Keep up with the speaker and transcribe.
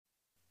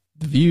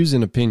The views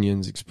and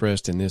opinions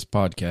expressed in this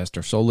podcast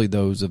are solely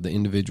those of the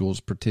individuals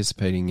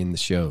participating in the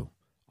show.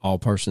 All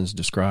persons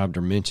described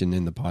or mentioned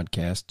in the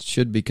podcast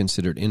should be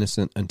considered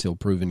innocent until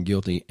proven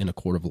guilty in a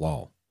court of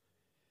law.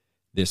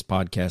 This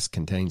podcast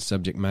contains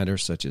subject matter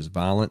such as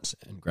violence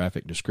and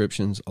graphic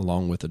descriptions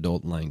along with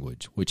adult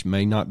language, which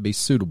may not be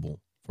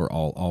suitable for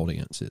all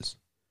audiences.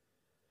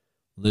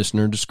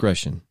 Listener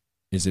discretion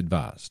is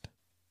advised.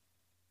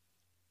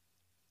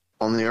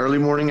 On the early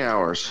morning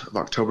hours of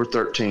October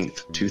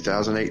 13th,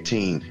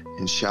 2018,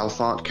 in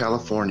Chalfont,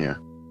 California,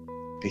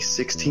 a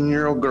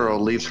 16-year-old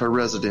girl leaves her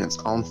residence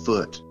on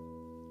foot,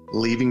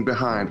 leaving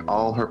behind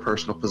all her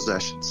personal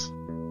possessions.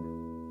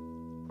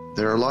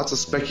 There are lots of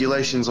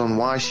speculations on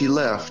why she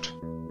left,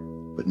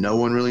 but no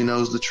one really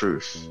knows the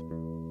truth.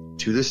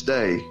 To this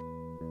day,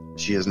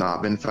 she has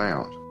not been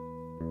found.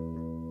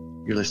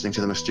 You're listening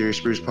to the Mysterious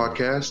Brews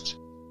podcast,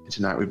 and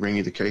tonight we bring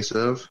you the case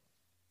of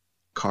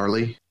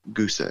Karlie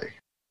Gusé.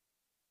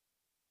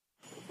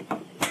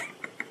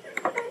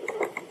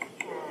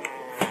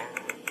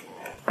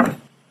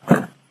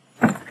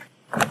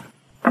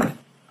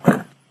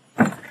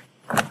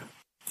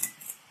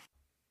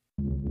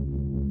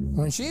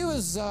 When she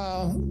was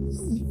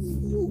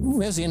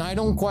missing, I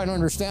don't quite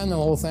understand the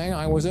whole thing.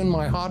 I was in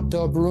my hot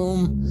tub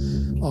room.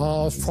 It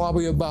was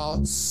probably about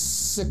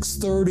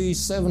 6:30,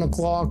 7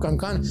 o'clock.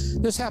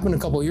 This happened a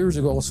couple of years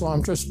ago, so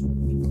I'm just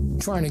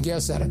trying to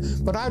guess at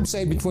it. But I'd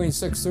say between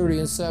 6:30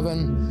 and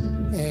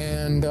 7.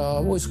 And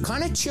it was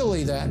kind of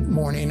chilly that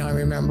morning, I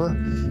remember.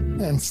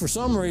 And for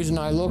some reason,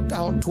 I looked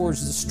out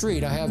towards the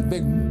street. I have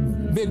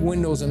big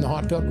windows in the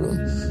hot tub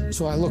room.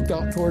 So I looked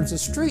out towards the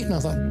street, and I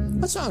thought,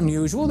 that's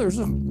unusual. There's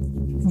a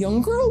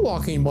young girl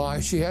walking by.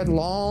 She had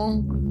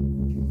long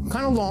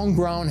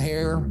brown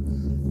hair.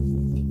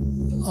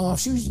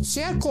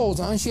 She had clothes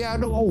on. She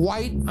had a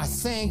white, I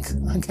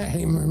can't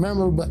even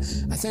remember, but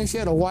I think she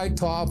had a white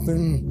top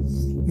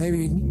and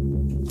maybe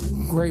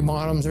gray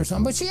bottoms or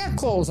something. But she had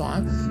clothes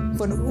on.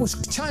 But it was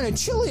kind of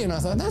chilly, and I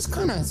thought, that's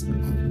kind of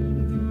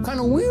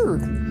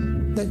weird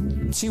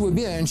that she would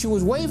be there. And she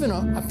was waving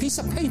a piece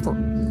of paper,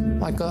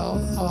 like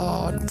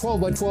a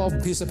 12 by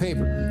 12 piece of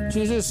paper.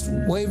 She was just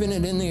waving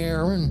it in the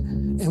air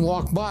and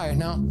walked by.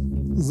 Now,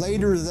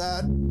 later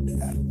that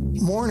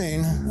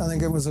morning, I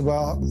think it was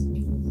about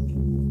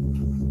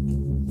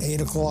 8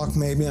 o'clock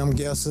maybe, I'm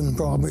guessing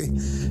probably,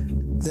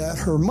 that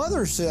her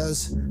mother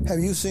says, have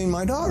you seen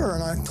my daughter?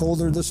 And I told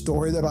her the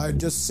story that I had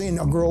just seen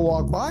a girl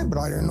walk by, but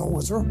I didn't know it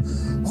was her.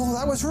 Oh,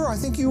 that was her. I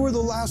think you were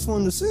the last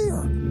one to see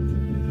her.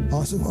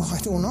 I said, well, I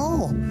don't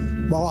know.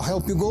 Well, I'll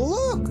help you go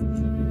look.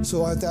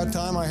 So at that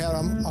time, I had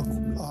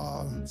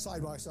a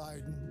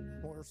side-by-side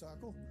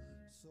motorcycle.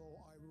 So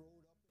I rode up.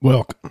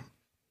 Welcome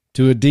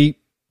to a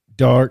deep,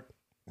 dark,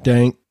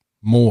 dank,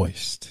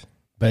 moist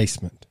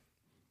basement.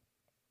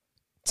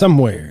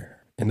 Somewhere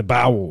in the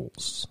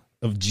bowels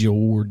of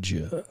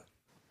Georgia.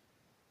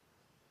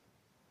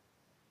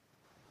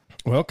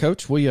 Well,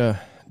 Coach, we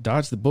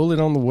dodged the bullet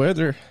on the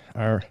weather.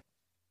 Our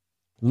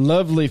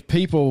lovely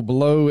people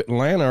below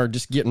Atlanta are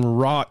just getting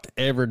rocked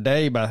every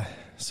day by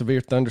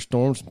severe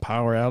thunderstorms and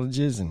power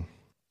outages, and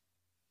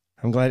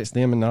I'm glad it's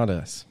them and not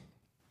us.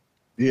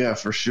 Yeah,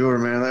 for sure,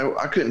 man.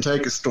 I couldn't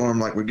take a storm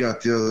like we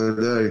got the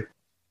other day.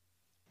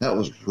 That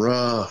was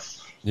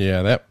rough.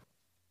 Yeah,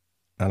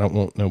 I don't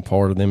want no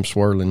part of them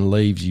swirling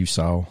leaves you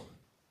saw.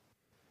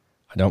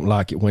 I don't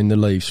like it when the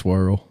leaves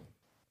swirl.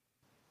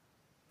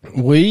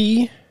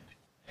 We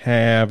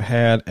have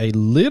had a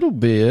little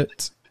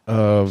bit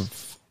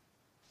of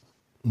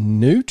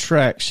new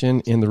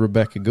traction in the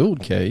Rebecca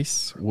Gould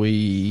case.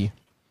 We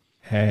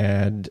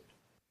had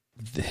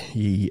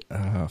the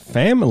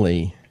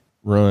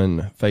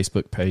family-run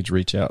Facebook page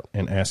reach out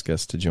and ask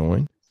us to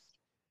join.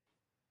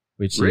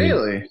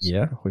 Really?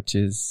 Which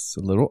is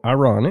a little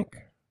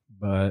ironic,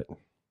 but...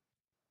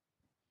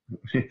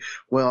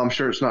 Well, I'm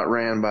sure it's not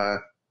ran by...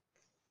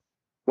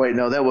 Wait,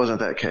 no, that wasn't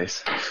that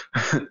case.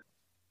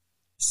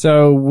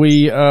 So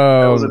we...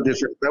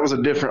 that was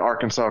a different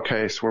Arkansas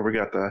case where we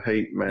got the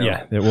hate mail.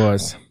 Yeah, it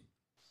was.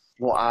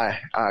 Well, I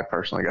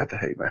personally got the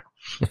hate mail.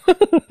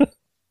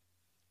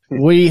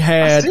 We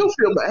had... I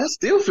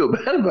still feel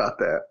bad about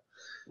that.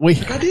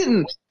 I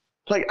didn't...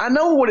 I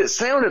know what it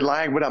sounded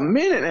like, but I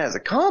meant it as a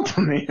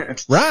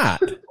compliment. Right.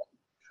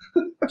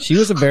 She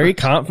was a very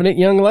confident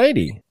young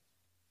lady.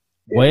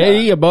 Yeah.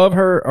 Way above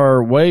her,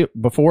 or way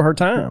before her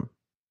time.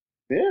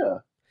 Yeah.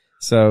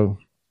 So,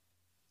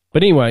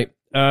 but anyway,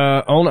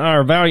 on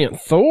our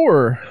Valiant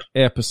Thor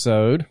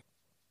episode,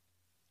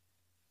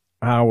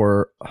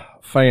 our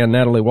fan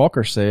Natalie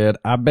Walker said,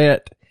 I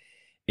bet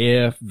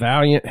if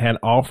Valiant had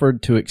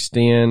offered to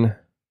extend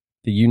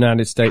the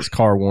United States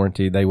car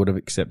warranty, they would have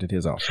accepted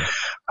his offer.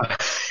 I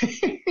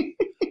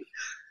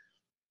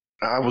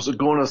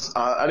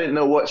didn't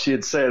know what she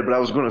had said, but I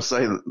was going to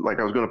say, I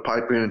was going to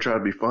pipe in and try to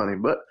be funny,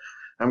 but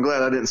I'm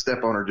glad I didn't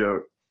step on her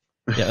joke.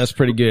 Yeah, that's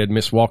pretty good,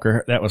 Miss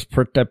Walker. That was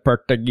pretty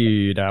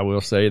good. I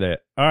will say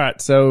that. All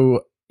right.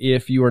 So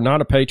if you are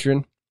not a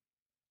patron,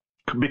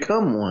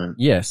 become one.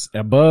 Yes.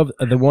 Above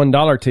the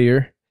 $1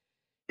 tier.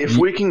 If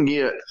we can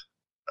get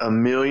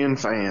 1 million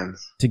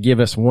fans to give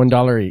us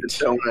 $1 each.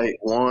 Donate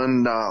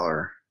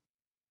 $1.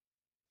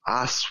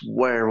 I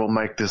swear we'll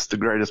make this the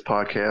greatest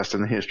podcast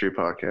in the history of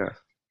podcasts.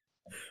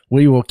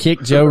 We will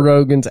kick Joe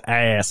Rogan's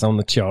ass on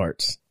the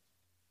charts.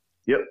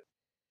 Yep.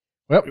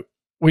 Well,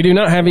 we do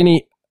not have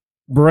any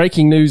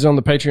breaking news on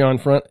the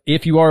Patreon front.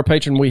 If you are a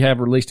patron, we have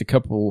released a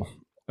couple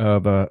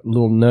of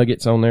little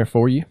nuggets on there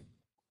for you.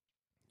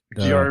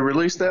 Did you already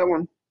release that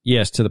one?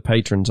 Yes, to the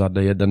patrons I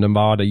did. The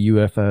Nevada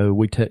UFO,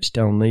 we touched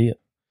on it.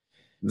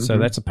 Mm-hmm. So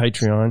that's a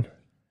Patreon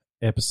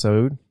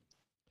episode.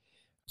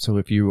 So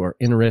if you are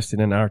interested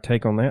in our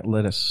take on that,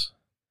 let us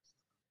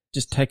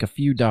just take a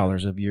few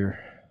dollars of your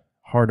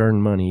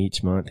hard-earned money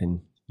each month,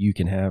 and you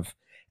can have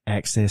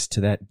access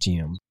to that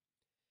gem.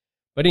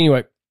 But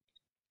anyway,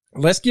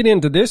 let's get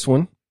into this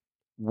one.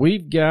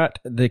 We've got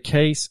the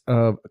case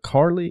of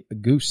Karlie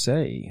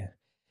Gusé.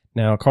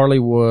 Now, Karlie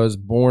was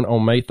born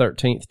on May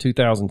 13th,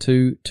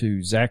 2002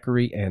 to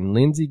Zachary and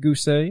Lindsay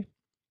Gusé.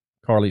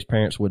 Karlie's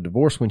parents would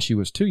divorce when she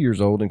was 2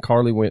 years old, and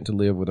Karlie went to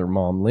live with her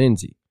mom,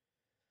 Lindsay.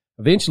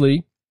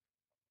 Eventually,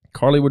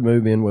 Karlie would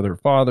move in with her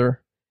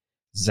father,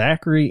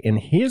 Zachary, and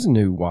his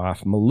new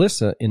wife,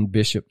 Melissa, in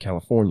Bishop,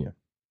 California.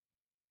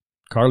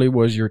 Karlie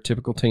was your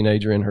typical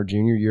teenager in her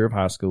junior year of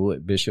high school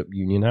at Bishop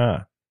Union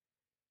High.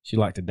 She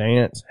liked to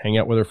dance, hang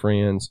out with her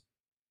friends,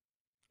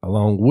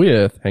 along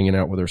with hanging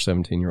out with her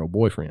 17-year-old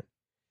boyfriend.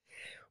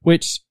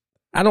 Which,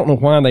 I don't know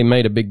why they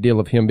made a big deal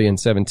of him being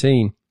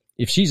 17.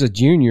 If she's a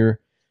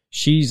junior,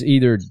 she's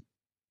either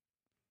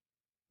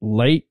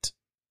late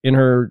in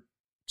her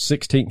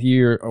 16th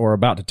year or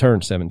about to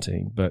turn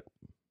 17. But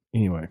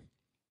anyway.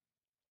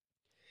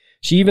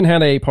 She even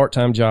had a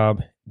part-time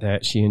job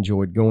that she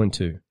enjoyed going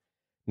to.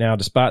 Now,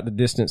 despite the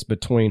distance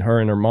between her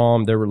and her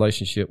mom, their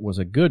relationship was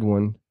a good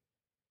one,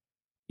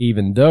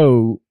 even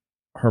though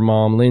her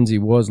mom, Lindsay,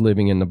 was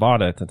living in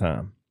Nevada at the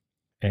time.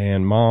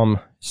 And mom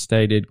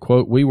stated,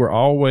 quote, "We were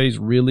always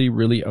really,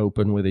 really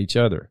open with each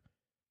other.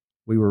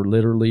 We were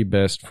literally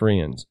best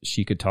friends.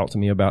 She could talk to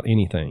me about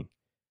anything.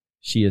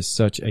 She is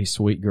such a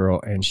sweet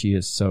girl, and she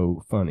is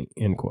so funny,"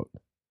 end quote.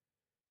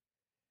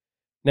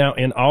 Now,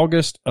 in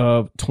August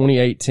of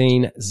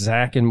 2018,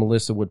 Zach and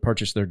Melissa would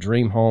purchase their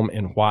dream home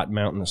in White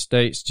Mountain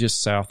Estates,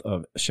 just south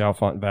of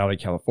Chalfont Valley,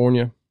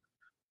 California.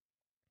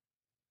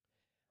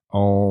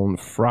 On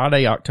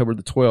Friday, October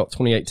the 12th,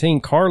 2018,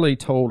 Karlie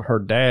told her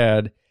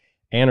dad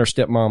and her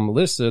stepmom,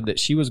 Melissa, that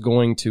she was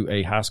going to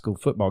a high school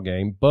football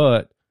game,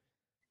 but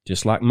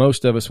just like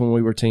most of us when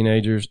we were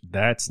teenagers,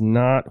 that's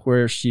not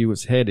where she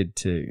was headed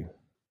to.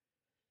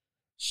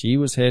 She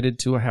was headed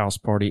to a house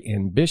party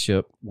in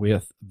Bishop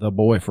with the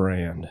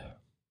boyfriend.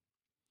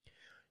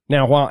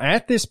 Now, while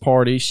at this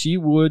party, she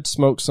would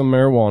smoke some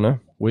marijuana,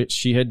 which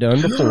she had done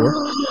before.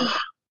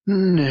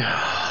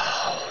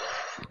 No.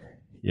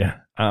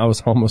 Yeah, I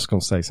was almost going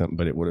to say something,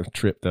 but it would have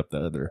tripped up the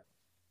other.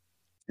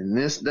 In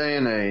this day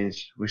and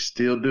age, we're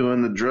still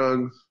doing the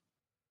drugs.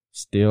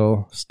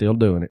 Still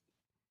doing it.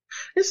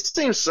 It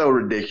seems so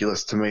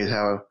ridiculous to me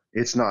how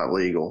it's not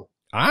legal.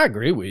 I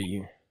agree with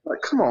you.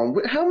 Like, come on,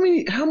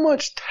 how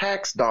much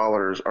tax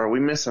dollars are we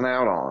missing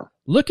out on?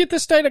 Look at the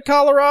state of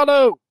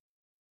Colorado.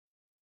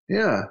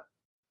 Yeah.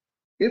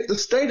 If the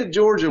state of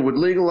Georgia would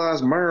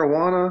legalize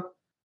marijuana,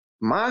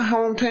 my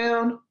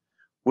hometown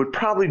would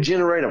probably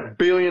generate $1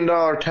 billion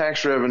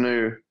tax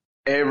revenue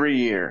every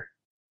year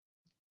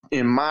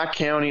in my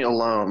county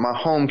alone, my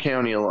home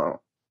county alone.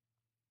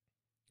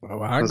 Oh,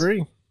 I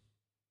agree.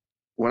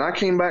 When I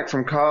came back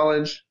from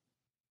college,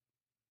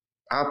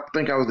 I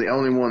think I was the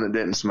only one that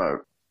didn't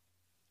smoke.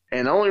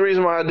 And the only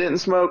reason why I didn't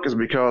smoke is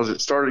because it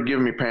started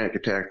giving me panic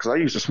attacks. Because I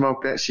used to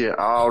smoke that shit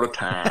all the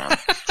time.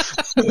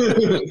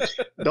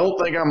 Don't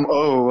think I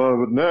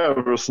would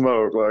never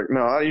smoke. Like, no,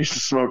 I used to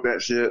smoke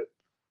that shit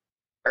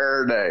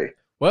every day.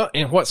 Well,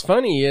 and what's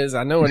funny is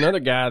I know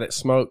another guy that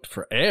smoked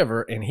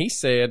forever, and he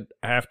said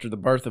after the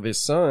birth of his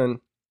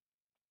son,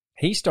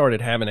 he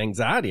started having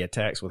anxiety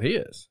attacks with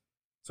his.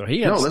 So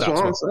he had to stop that's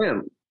what smoking. I'm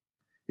saying.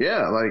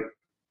 Yeah, like,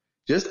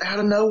 just out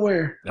of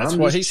nowhere. That's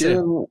what he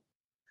said.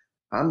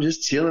 I'm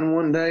just chilling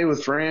one day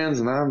with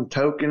friends, and I'm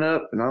toking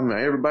up, and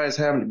everybody's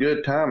having a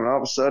good time, and all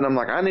of a sudden I'm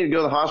like, I need to go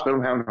to the hospital.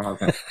 I'm having a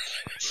heart attack.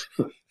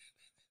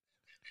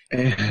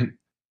 And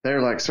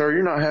they're like, "Sir,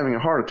 you're not having a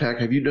heart attack.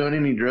 Have you done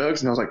any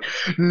drugs?" And I was like,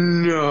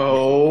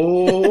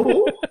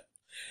 "No."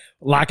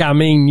 Like, I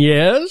mean,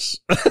 yes.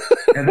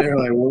 And they're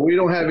like, "Well, we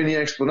don't have any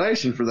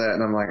explanation for that."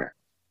 And I'm like,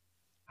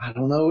 "I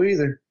don't know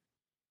either."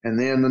 And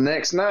then the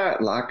next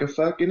night, like a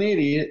fucking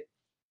idiot,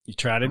 you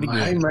tried it again.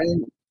 "Hey,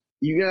 man,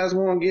 you guys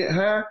want to get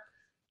high?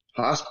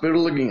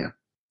 Hospital again."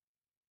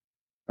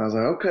 I was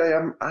like, "Okay,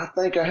 I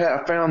think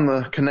I found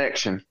the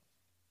connection."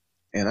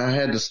 And I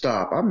had to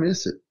stop. I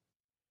miss it.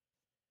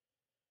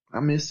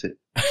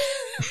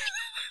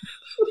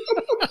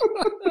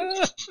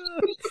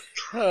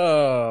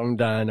 Oh, I'm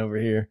dying over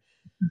here.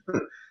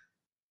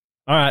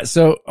 All right,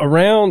 so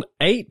around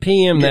 8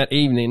 p.m. that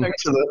evening.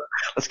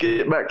 Let's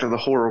get back to the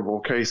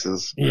horrible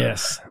cases.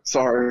 Yes.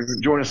 Sorry,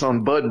 join us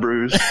on Bud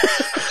Brews.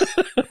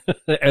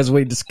 As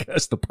we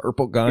discuss the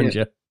purple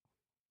ganja.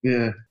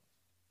 Yeah.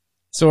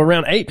 So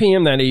around 8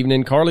 p.m. that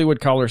evening, Karlie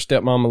would call her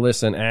stepmom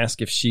Melissa and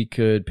ask if she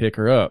could pick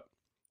her up.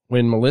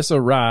 When Melissa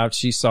arrived,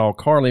 she saw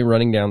Karlie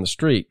running down the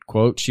street.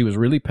 Quote, she was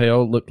really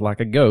pale, looked like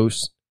a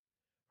ghost.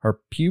 Her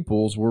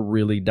pupils were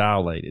really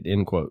dilated,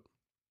 end quote.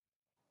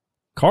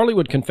 Karlie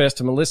would confess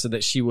to Melissa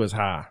that she was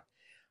high.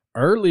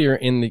 Earlier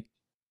in the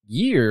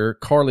year,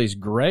 Karlie's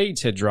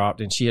grades had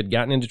dropped and she had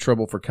gotten into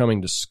trouble for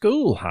coming to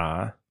school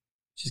high.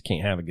 She just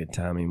can't have a good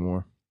time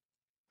anymore.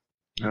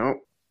 Nope.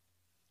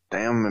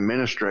 Damn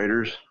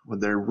administrators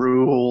with their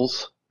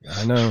rules.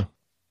 I know.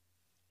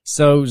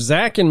 So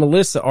Zach and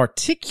Melissa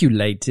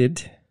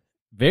articulated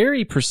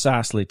very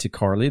precisely to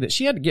Karlie that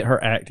she had to get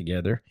her act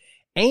together,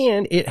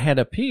 and it had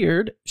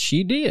appeared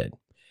she did,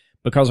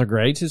 because her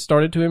grades had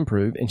started to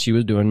improve and she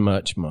was doing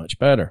much, much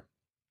better.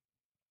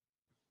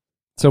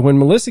 So when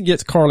Melissa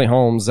gets Karlie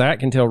home,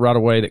 Zach can tell right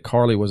away that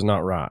Karlie was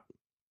not right.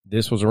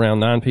 This was around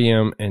 9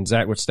 p.m., and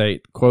Zach would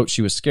state, quote,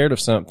 she was scared of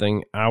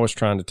something. I was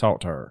trying to talk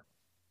to her.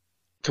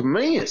 To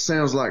me, it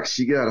sounds like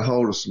she got a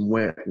hold of some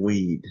wet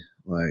weed.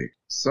 Like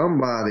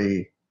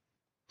somebody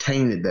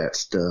tainted that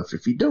stuff.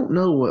 If you don't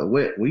know what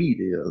wet weed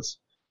is,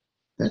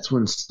 that's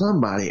when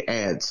somebody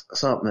adds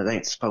something that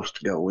ain't supposed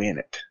to go in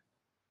it.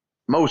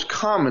 Most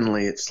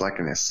commonly, it's like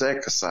an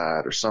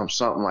insecticide or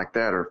something like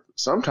that, or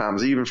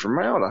sometimes even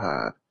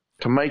formaldehyde,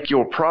 to make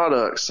your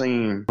product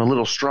seem a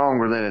little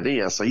stronger than it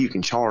is so you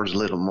can charge a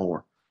little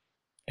more.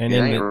 And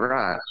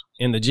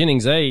in the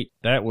Jennings 8,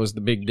 that was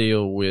the big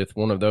deal with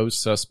one of those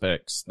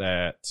suspects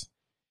that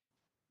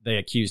they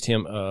accused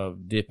him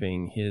of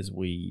dipping his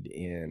weed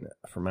in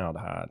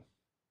formaldehyde.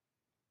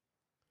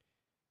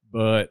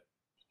 But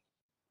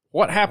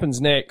what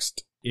happens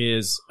next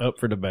is up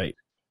for debate.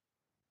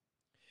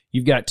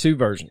 You've got two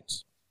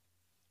versions.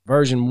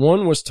 Version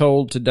 1 was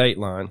told to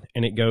Dateline,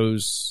 and it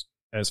goes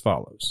as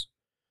follows.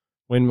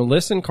 When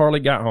Melissa and Karlie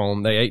got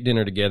home, they ate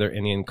dinner together,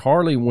 and then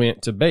Karlie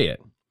went to bed.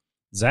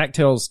 Zach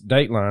tells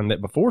Dateline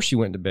that before she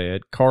went to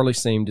bed, Karlie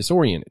seemed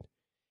disoriented.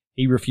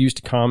 He refused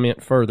to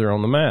comment further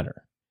on the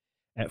matter.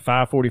 At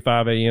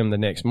 5:45 a.m. the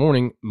next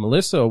morning,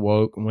 Melissa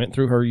awoke and went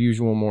through her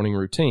usual morning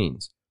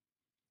routines.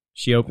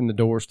 She opened the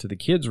doors to the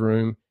kids'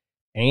 room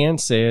and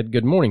said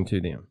good morning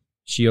to them.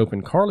 She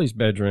opened Karlie's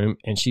bedroom,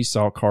 and she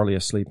saw Karlie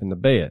asleep in the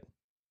bed.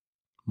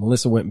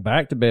 Melissa went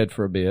back to bed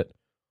for a bit,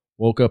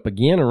 woke up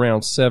again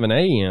around 7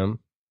 a.m.,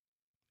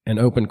 and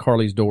opened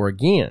Karlie's door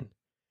again.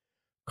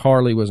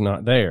 Karlie was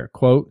not there.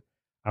 Quote,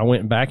 I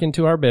went back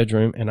into our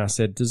bedroom, and I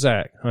said to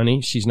Zach,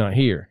 honey, she's not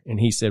here. And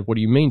he said, what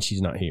do you mean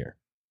she's not here?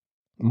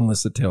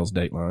 Melissa tells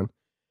Dateline,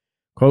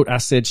 quote, I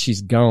said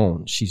she's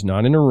gone. She's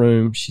not in her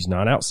room. She's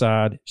not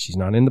outside. She's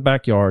not in the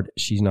backyard.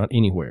 She's not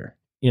anywhere.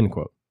 End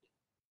quote.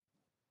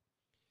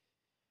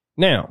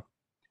 Now,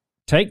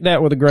 take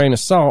that with a grain of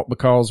salt,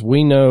 because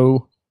we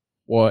know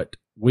what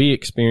we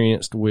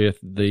experienced with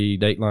the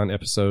Dateline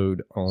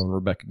episode on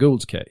Rebecca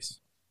Gould's case.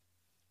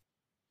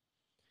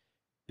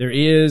 There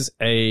is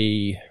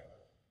a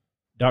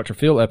Dr.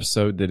 Phil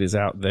episode that is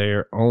out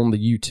there on the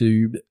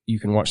YouTube. You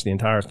can watch the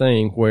entire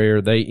thing,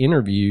 where they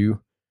interview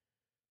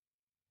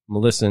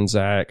Melissa and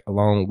Zach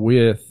along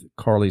with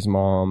Karlie's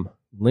mom,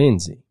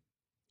 Lindsay.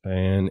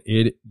 And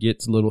it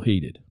gets a little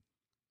heated.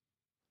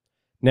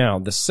 Now,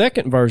 the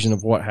second version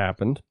of what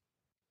happened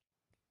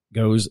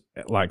goes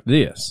like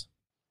this.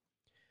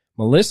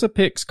 Melissa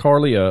picks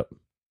Karlie up,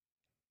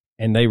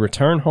 and they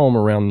return home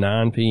around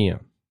 9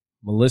 p.m.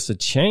 Melissa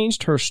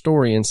changed her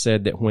story and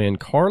said that when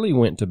Karlie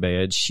went to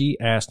bed, she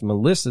asked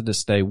Melissa to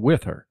stay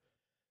with her.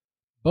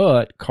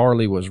 But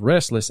Karlie was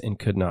restless and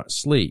could not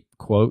sleep.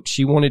 Quote,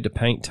 she wanted to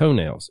paint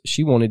toenails.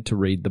 She wanted to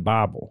read the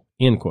Bible.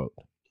 End quote.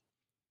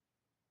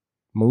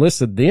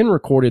 Melissa then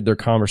recorded their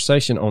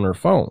conversation on her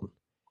phone.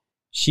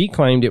 She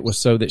claimed it was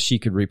so that she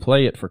could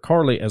replay it for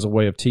Karlie as a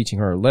way of teaching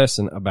her a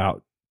lesson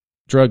about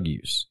drug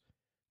use.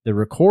 The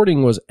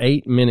recording was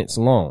 8 minutes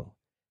long.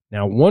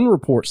 Now, one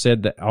report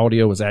said that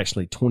audio was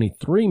actually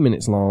 23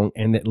 minutes long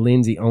and that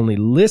Lindsay only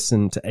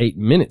listened to 8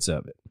 minutes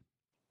of it.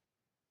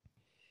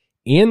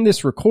 In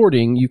this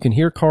recording, you can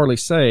hear Karlie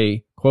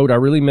say, quote, I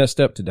really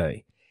messed up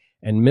today.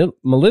 And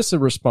Melissa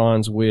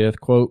responds with,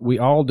 quote, we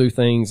all do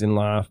things in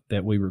life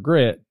that we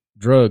regret,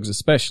 drugs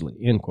especially,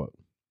 end quote.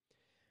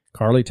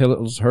 Karlie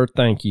tells her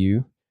thank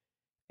you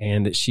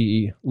and that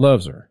she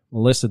loves her.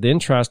 Melissa then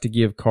tries to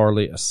give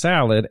Karlie a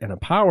salad and a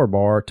power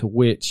bar, to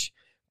which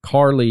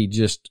Karlie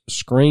just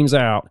screams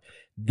out,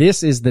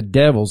 this is the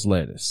devil's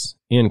lettuce,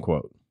 end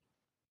quote.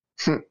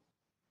 Of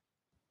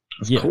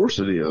course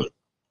it is.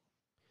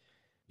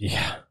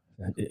 Yeah.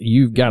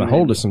 You've got a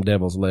hold of some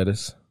devil's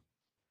lettuce.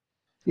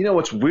 You know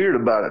what's weird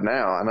about it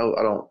now? I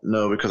don't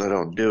know because I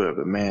don't do it,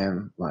 but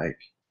man, like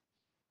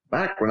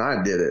back when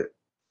I did it,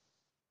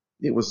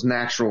 it was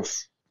natural,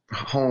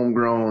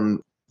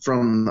 homegrown,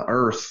 from the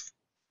earth,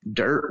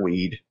 dirt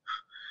weed.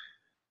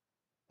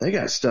 They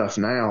got stuff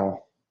now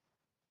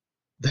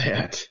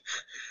that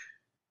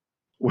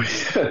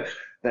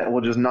will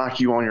just knock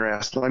you on your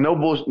ass. Like no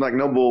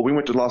bull. We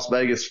went to Las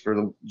Vegas for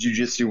the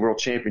Jiu-Jitsu World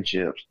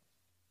Championships,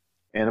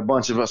 and a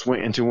bunch of us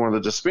went into one of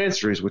the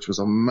dispensaries, which was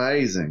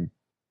amazing.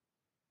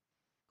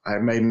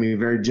 It made me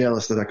very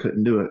jealous that I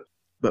couldn't do it.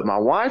 But my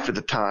wife at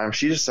the time,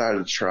 she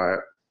decided to try it.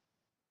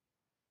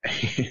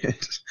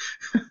 And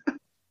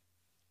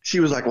she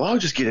was like, well, I'll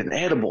just get an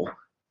edible.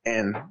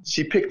 And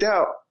she picked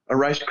out a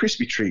Rice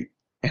Krispie treat.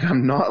 And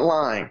I'm not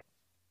lying.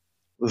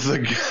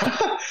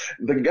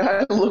 The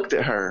guy looked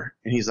at her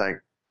and he's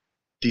like,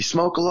 do you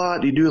smoke a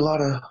lot? Do you do a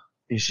lot of,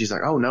 and she's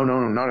like, oh, no,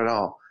 not at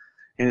all.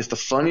 And it's the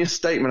funniest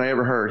statement I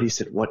ever heard. He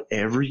said,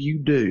 whatever you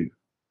do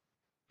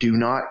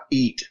not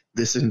eat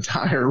this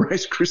entire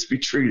Rice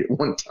Krispie treat at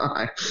one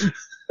time.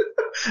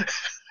 I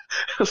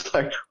was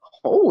like,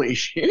 holy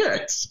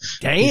shit.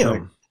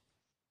 Damn.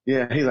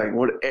 He's like,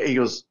 what? He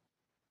goes,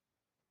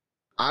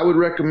 I would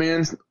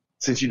recommend,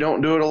 since you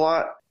don't do it a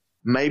lot,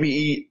 maybe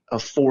eat a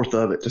fourth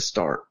of it to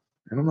start.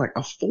 And I'm like,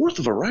 a fourth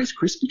of a Rice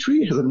Krispie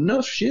treat has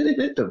enough shit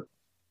in it to,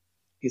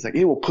 he's like,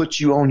 it will put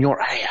you on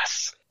your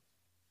ass.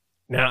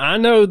 Now, I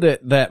know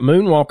that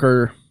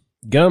Moonwalker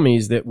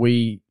gummies that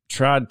we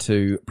tried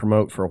to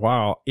promote for a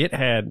while, it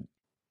had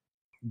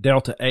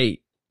Delta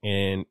 8,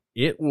 and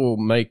it will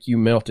make you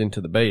melt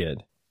into the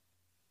bed.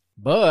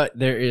 But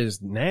there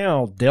is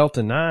now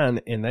Delta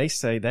 9, and they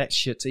say that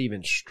shit's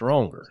even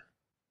stronger.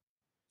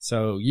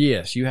 So,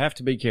 yes, you have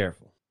to be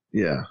careful.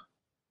 Yeah.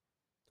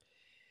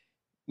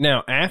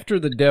 Now, after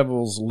the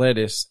devil's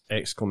lettuce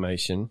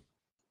exclamation,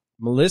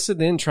 Melissa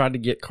then tried to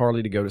get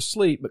Karlie to go to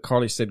sleep, but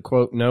Karlie said,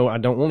 quote, no, I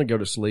don't want to go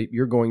to sleep.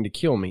 You're going to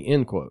kill me,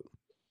 end quote.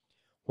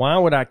 Why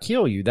would I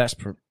kill you? That's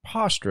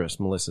preposterous,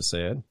 Melissa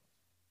said.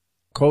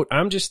 Quote,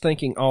 I'm just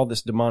thinking all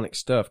this demonic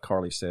stuff,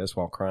 Karlie says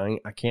while crying.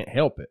 I can't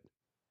help it.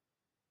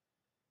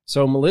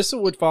 So Melissa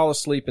would fall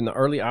asleep in the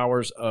early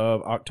hours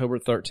of October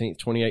 13th,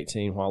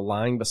 2018, while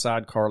lying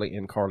beside Karlie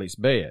in Karlie's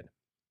bed.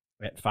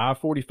 At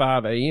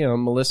 5:45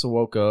 a.m., Melissa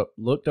woke up,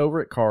 looked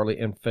over at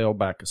Karlie, and fell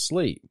back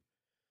asleep.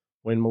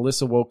 When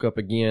Melissa woke up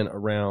again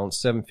around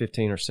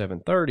 7:15 or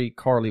 7:30,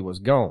 Karlie was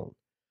gone.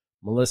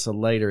 Melissa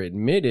later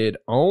admitted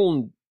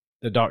on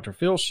the Dr.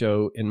 Phil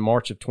show in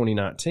March of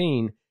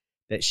 2019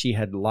 that she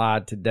had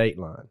lied to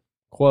Dateline.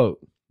 Quote,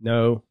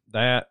 no,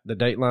 the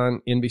Dateline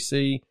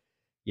NBC,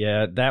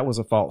 yeah, that was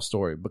a false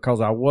story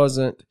because I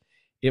wasn't.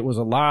 It was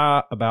a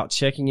lie about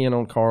checking in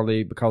on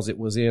Karlie because it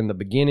was in the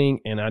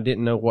beginning and I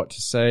didn't know what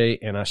to say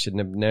and I should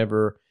have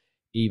never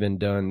even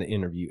done the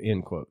interview,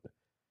 end quote.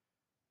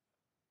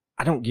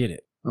 I don't get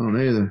it. I don't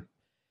either.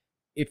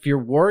 If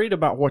you're worried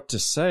about what to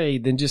say,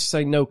 then just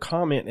say no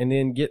comment and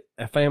then get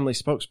a family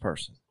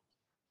spokesperson.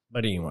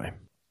 But anyway,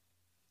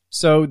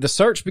 so the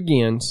search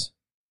begins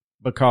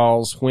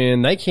because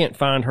when they can't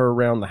find her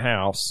around the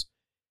house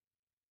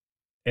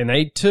and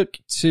they took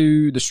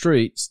to the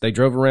streets, they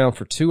drove around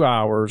for 2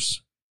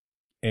 hours.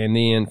 And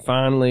then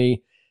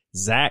finally,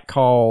 Zach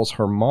calls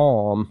her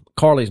mom,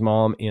 Karlie's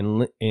mom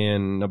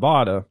in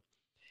Nevada.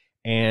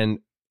 And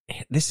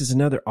this is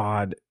another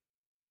odd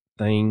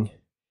thing.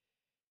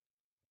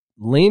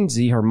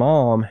 Lindsay, her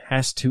mom,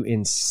 has to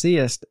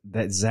insist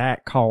that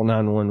Zach call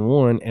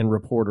 911 and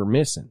report her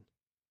missing.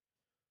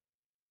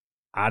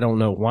 I don't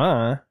know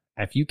why.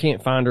 If you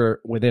can't find her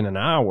within an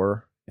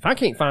hour, if I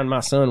can't find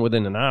my son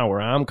within an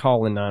hour, I'm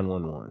calling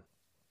 911.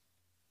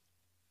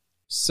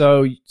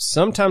 So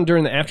sometime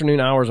during the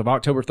afternoon hours of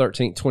October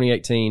 13th,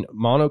 2018,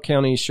 Mono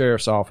County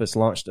Sheriff's Office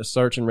launched a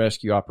search and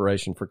rescue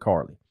operation for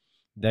Karlie.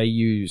 They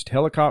used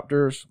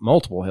helicopters,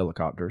 multiple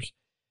helicopters,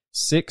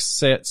 6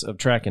 sets of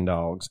tracking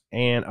dogs,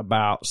 and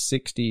about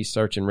 60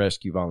 search and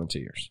rescue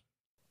volunteers.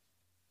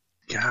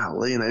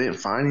 Golly, and they didn't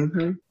find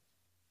anything?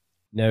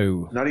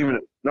 No. Not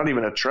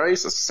even a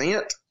trace, a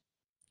scent?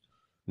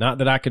 Not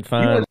that I could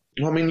find.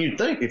 I mean, you'd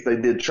think if they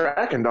did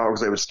tracking dogs,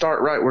 they would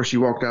start right where she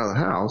walked out of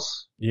the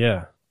house.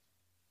 Yeah.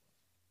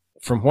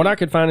 From what I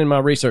could find in my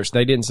research,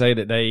 they didn't say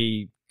that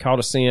they caught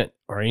a scent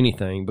or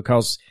anything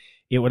because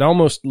it would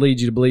almost lead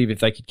you to believe if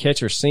they could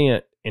catch her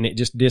scent and it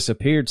just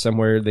disappeared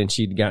somewhere, then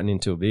she'd gotten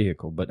into a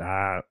vehicle. But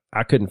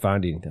I couldn't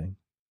find anything.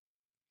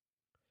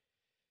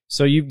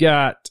 So you've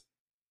got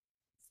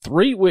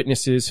 3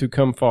 witnesses who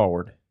come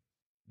forward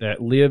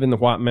that live in the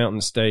White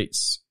Mountain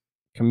States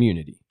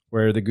community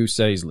where the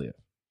Gusés live.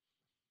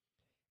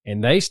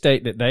 And they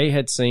state that they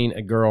had seen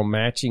a girl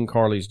matching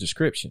Karlie's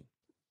description.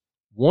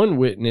 One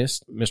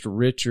witness, Mr.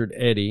 Richard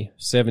Eddy,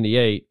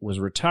 78, was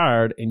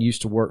retired and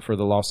used to work for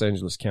the Los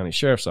Angeles County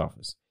Sheriff's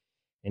Office.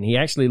 And he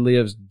actually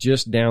lives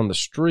just down the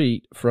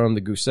street from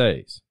the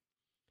Gusés.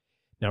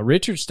 Now,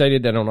 Richard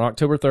stated that on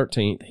October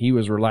 13th, he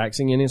was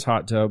relaxing in his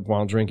hot tub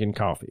while drinking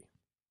coffee.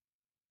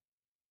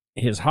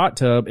 His hot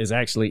tub is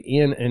actually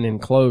in an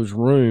enclosed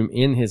room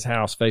in his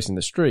house facing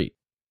the street.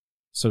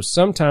 So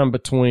sometime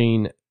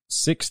between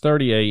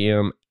 6:30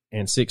 a.m.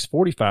 and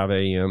 6:45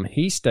 a.m.,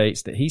 he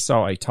states that he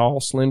saw a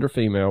tall, slender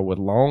female with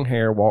long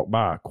hair walk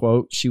by.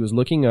 Quote, she was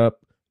looking up,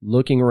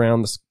 looking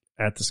around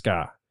at the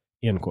sky,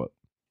 end quote.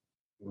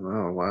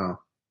 Oh, wow.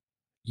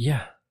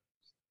 Yeah.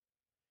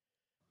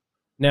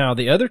 Now,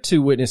 the other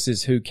 2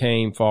 witnesses who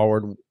came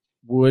forward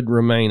would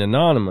remain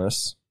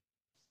anonymous,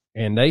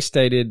 and they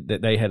stated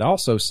that they had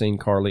also seen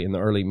Karlie in the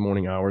early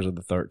morning hours of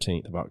the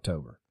 13th of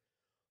October.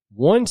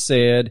 One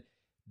said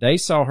They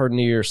saw her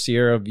near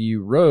Sierra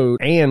View Road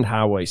and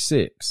Highway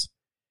 6.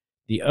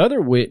 The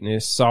other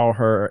witness saw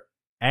her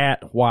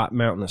at White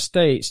Mountain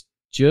Estates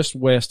just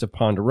west of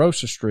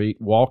Ponderosa Street,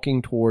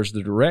 walking towards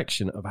the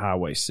direction of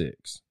Highway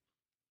 6.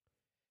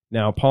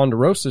 Now,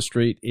 Ponderosa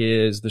Street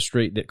is the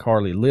street that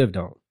Karlie lived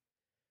on.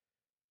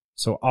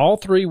 So all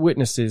three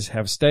witnesses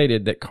have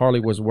stated that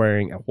Karlie was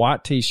wearing a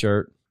white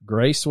t-shirt,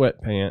 gray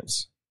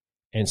sweatpants,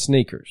 and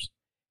sneakers.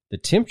 The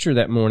temperature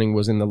that morning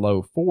was in the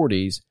low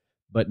 40s,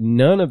 but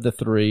none of the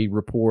three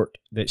report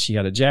that she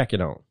had a jacket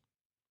on.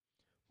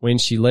 When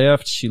she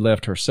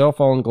left her cell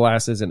phone,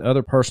 glasses, and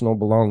other personal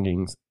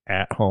belongings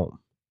at home.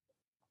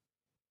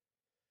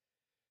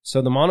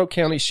 So the Mono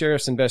County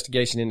Sheriff's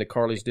investigation into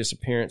Karlie's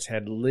disappearance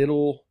had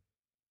little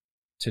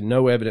to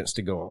no evidence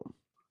to go on.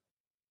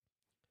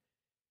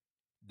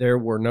 There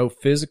were no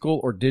physical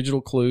or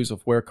digital clues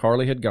of where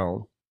Karlie had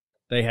gone.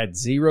 They had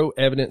zero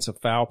evidence of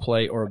foul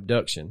play or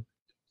abduction.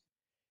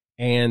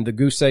 And the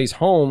Gusé's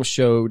home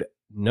showed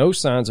no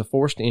signs of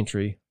forced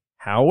entry.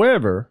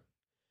 However,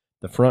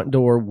 the front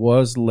door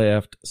was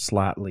left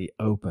slightly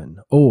open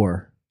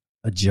or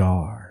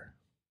ajar.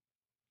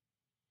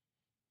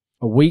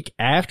 A week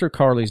after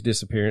Karlie's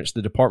disappearance,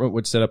 the department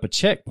would set up a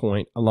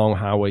checkpoint along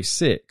Highway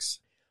 6.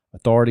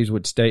 Authorities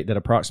would state that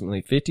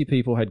approximately 50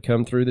 people had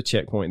come through the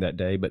checkpoint that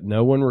day, but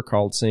no one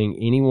recalled seeing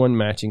anyone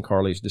matching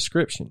Karlie's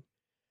description.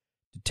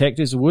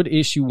 Detectives would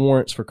issue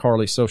warrants for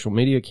Karlie's social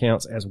media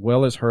accounts as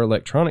well as her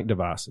electronic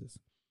devices.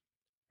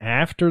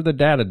 After the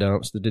data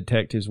dumps, the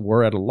detectives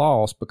were at a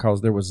loss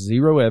because there was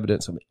zero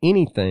evidence of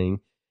anything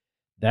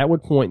that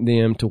would point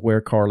them to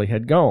where Karlie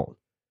had gone.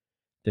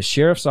 The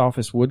sheriff's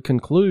office would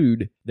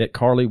conclude that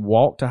Karlie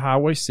walked to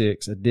Highway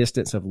 6 a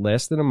distance of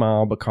less than a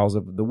mile because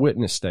of the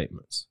witness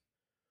statements.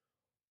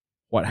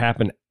 What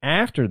happened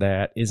after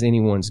that is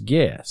anyone's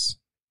guess.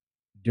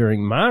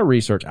 During my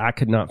research, I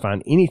could not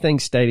find anything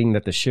stating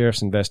that the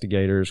sheriff's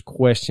investigators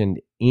questioned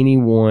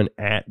anyone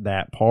at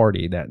that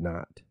party that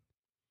night.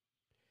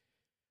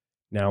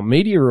 Now,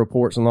 media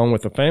reports along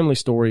with the family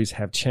stories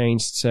have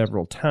changed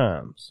several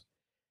times.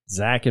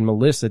 Zach and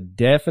Melissa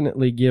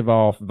definitely give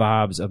off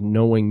vibes of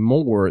knowing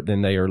more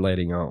than they are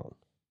letting on.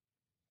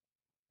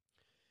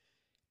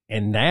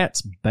 And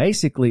that's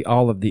basically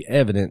all of the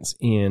evidence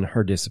in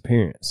her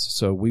disappearance.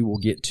 So we will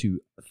get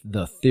to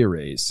the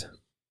theories.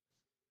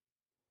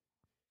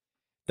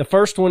 The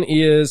first one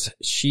is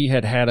she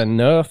had had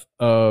enough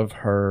of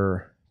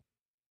her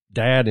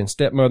dad and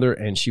stepmother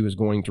and she was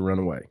going to run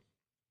away.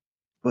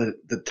 But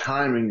the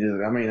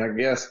timing, I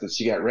guess that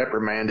she got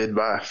reprimanded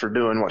for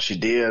doing what she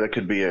did. It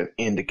could be an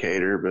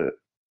indicator, but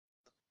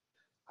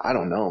I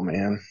don't know,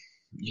 man.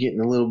 You get in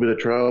a little bit of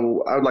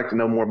trouble. I would like to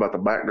know more about the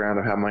background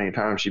of how many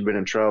times she'd been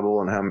in trouble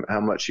and how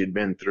much she'd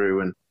been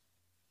through and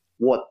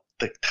what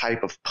the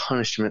type of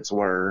punishments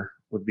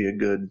would be a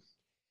good.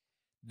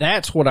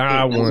 That's what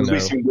I want to know. Would be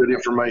some good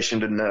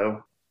information to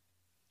know.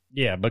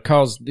 Yeah,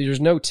 because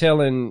there's no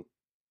telling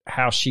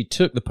how she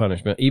took the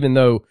punishment, even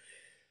though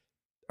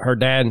her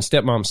dad and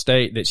stepmom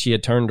state that she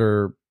had turned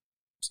her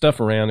stuff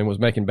around and was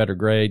making better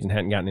grades and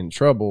hadn't gotten in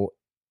trouble.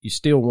 You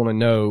still want to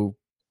know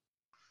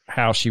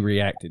how she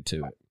reacted to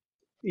it.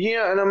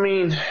 Yeah,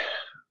 and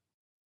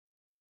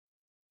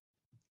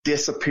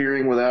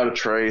disappearing without a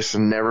trace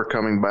and never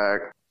coming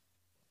back.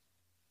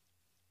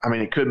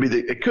 It could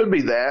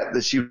be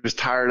that she was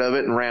tired of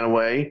it and ran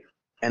away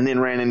and then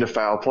ran into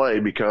foul play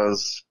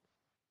because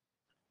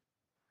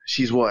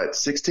she's what,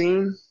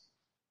 16?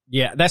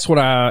 Yeah, that's what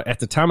at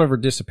the time of her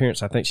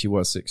disappearance, I think she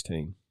was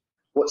 16.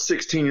 What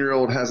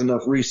 16-year-old has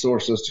enough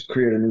resources to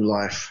create a new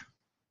life?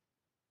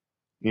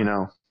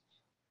 Not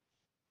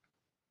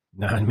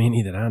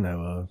many that I know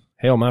of.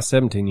 Hell, my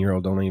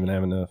 17-year-old don't even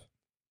have enough.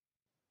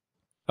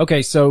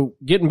 Okay, so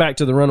getting back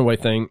to the runaway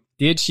thing,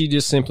 did she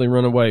just simply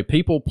run away?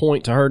 People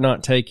point to her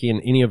not taking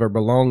any of her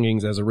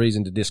belongings as a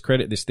reason to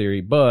discredit this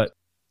theory, but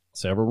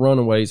several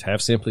runaways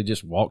have simply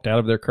just walked out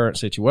of their current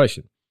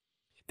situation.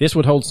 This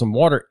would hold some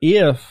water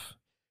if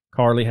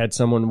Karlie had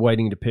someone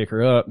waiting to pick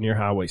her up near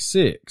Highway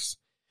 6.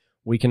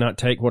 We cannot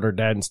take what her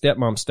dad and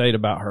stepmom state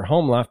about her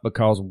home life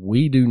because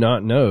we do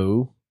not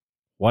know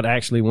what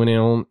actually went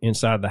on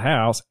inside the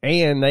house,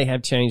 and they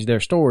have changed their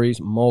stories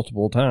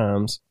multiple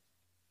times,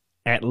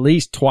 at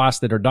least twice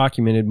that are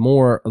documented,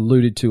 more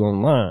alluded to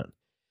online.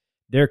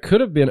 There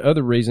could have been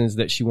other reasons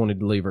that she wanted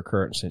to leave her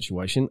current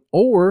situation,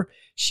 or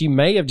she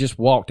may have just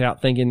walked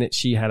out thinking that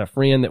she had a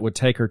friend that would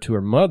take her to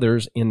her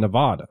mother's in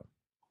Nevada.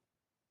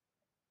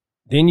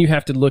 Then you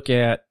have to look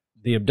at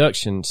the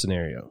abduction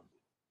scenario.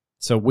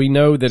 So we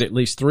know that at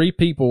least 3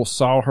 people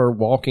saw her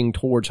walking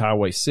towards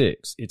Highway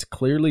 6. It's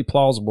clearly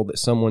plausible that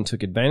someone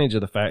took advantage of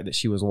the fact that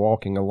she was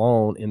walking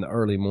alone in the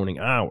early morning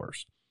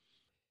hours.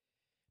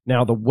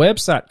 Now, the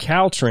website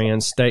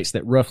Caltrans states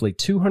that roughly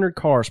 200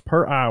 cars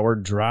per hour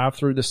drive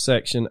through the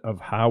section of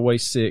Highway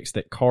 6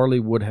 that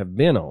Karlie would have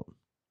been on.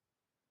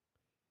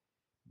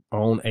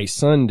 On a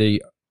Sunday,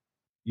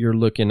 you're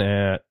looking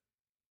at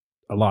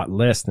a lot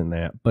less than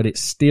that, but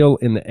it's still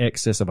in the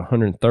excess of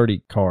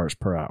 130 cars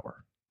per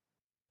hour.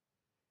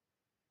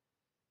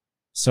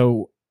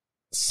 So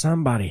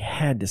somebody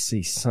had to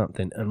see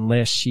something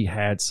unless she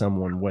had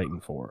someone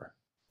waiting for her.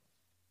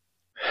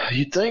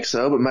 You'd think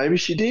so, but maybe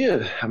she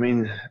did. I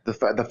mean, the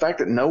fact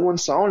that no one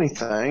saw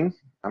anything,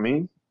 I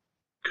mean,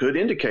 could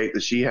indicate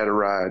that she had a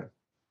ride.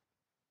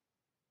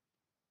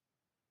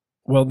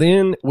 Well,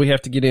 then we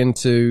have to get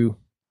into,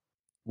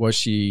 was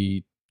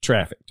she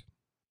trafficked?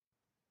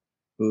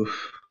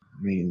 Oof.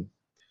 I mean,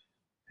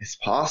 it's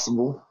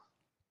possible.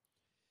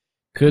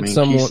 Could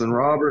someone... Keeson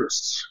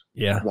Roberts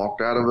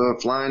walked out of a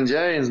Flying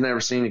J and is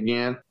never seen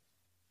again.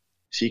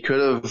 She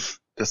could have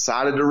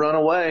decided to run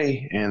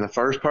away, and the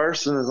first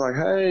person is like,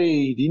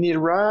 hey, do you need a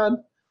ride?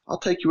 I'll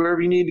take you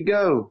wherever you need to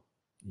go.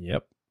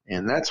 Yep.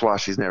 And that's why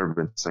she's never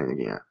been seen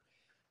again.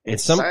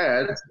 It's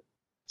sad.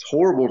 It's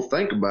horrible to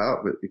think about,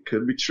 but it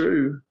could be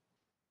true.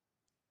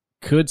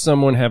 Could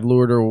someone have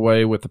lured her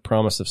away with the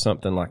promise of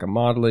something like a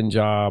modeling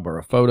job or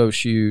a photo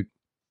shoot?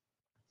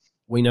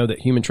 We know that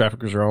human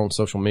traffickers are on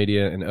social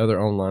media and other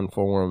online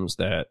forums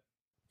that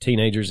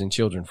teenagers and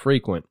children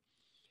frequent.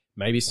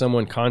 Maybe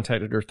someone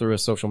contacted her through a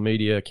social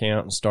media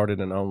account and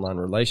started an online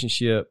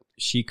relationship.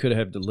 She could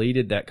have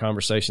deleted that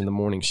conversation the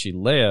morning she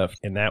left,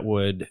 and that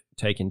would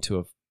take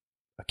into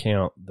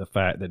account the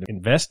fact that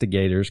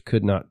investigators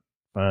could not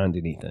find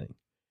anything.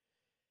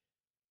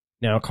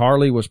 Now,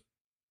 Karlie was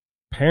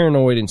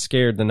paranoid and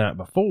scared the night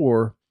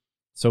before,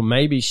 so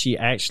maybe she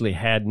actually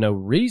had no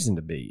reason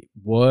to be.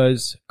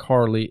 Was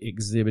Karlie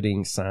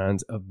exhibiting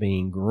signs of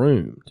being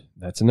groomed?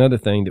 That's another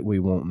thing that we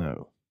won't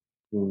know.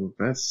 Well,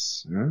 I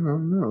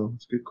don't know.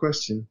 It's a good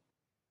question.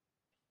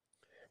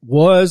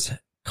 Was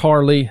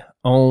Karlie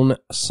on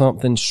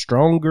something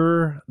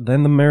stronger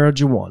than the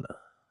marijuana?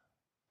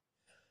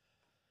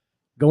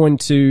 Going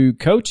to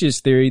Coach's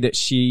theory that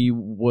she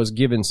was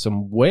given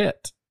some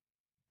wet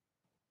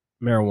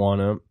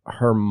marijuana,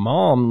 her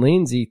mom,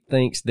 Lindsay,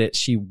 thinks that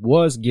she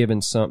was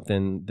given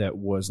something that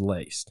was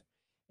laced,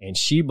 and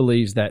she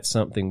believes that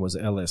something was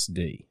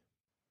LSD.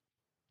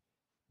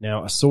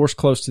 Now, a source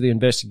close to the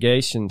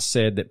investigation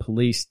said that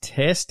police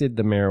tested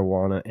the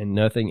marijuana and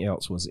nothing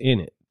else was in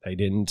it. They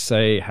didn't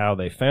say how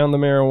they found the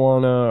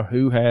marijuana,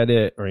 who had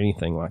it, or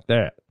anything like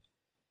that.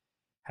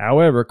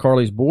 However,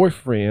 Karlie's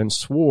boyfriend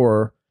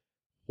swore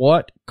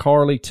what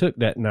Karlie took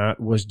that night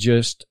was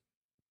just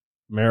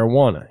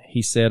marijuana.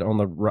 He said on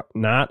the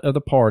night of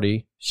the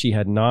party, she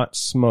had not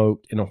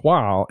smoked in a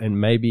while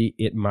and maybe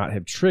it might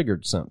have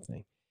triggered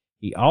something.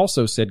 He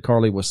also said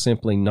Karlie was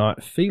simply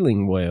not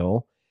feeling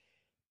well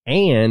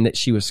and that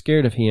she was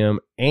scared of him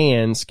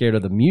and scared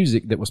of the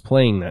music that was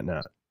playing that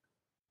night.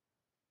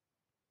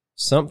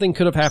 Something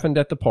could have happened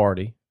at the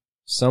party.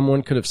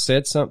 Someone could have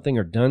said something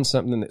or done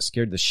something that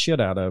scared the shit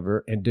out of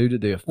her, and due to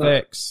the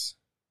effects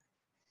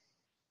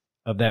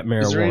of that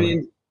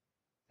marijuana.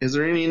 Is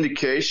there any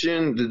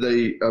indication,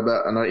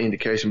 not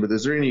indication, but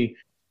is there any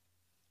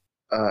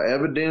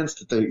evidence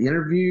that they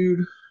interviewed?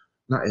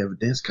 Not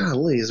evidence,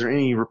 golly, is there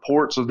any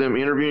reports of them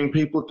interviewing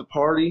people at the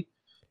party?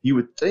 You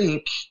would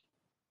think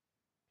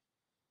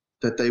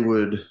that they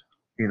would,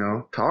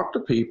 talk to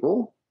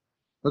people.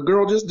 The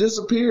girl just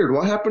disappeared.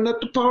 What happened at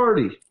the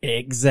party?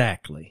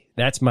 Exactly.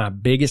 That's my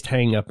biggest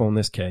hang up on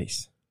this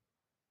case.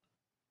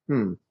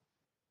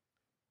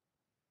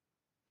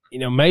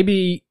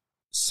 Maybe,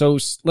 so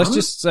let's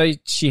just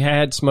say she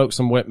had smoked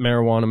some wet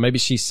marijuana. Maybe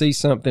she sees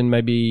something.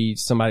 Maybe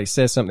somebody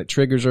says something that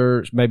triggers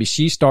her. Maybe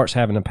she starts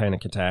having a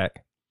panic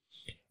attack.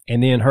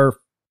 And then her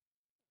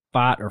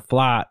fight or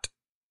flight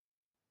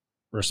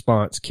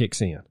response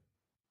kicks in.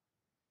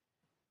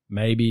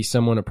 Maybe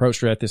someone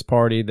approached her at this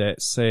party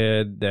that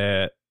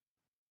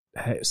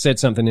said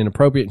something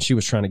inappropriate and she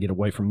was trying to get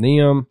away from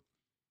them.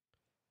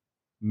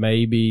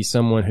 Maybe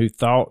someone who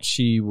thought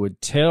she would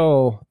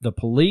tell the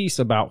police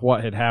about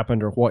what had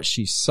happened or what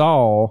she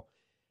saw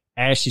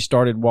as she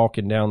started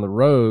walking down the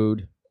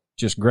road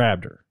just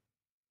grabbed her.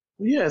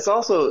 Yeah, it's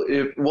also,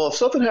 if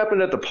something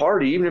happened at the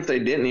party, even if they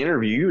didn't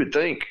interview, you would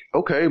think,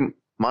 okay,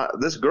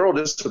 this girl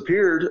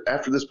disappeared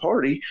after this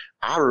party.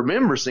 I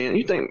remember seeing it.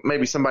 You think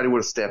maybe somebody would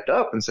have stepped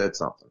up and said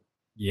something.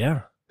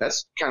 Yeah.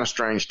 That's kind of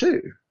strange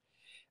too.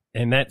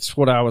 And that's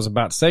what I was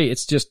about to say.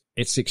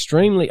 It's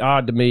extremely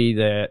odd to me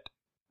that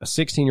a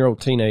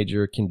 16-year-old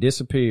teenager can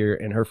disappear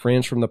and her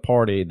friends from the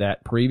party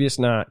that previous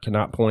night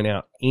cannot point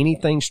out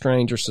anything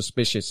strange or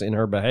suspicious in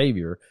her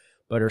behavior,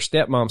 but her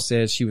stepmom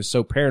says she was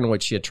so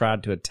paranoid she had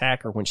tried to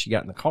attack her when she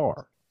got in the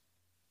car.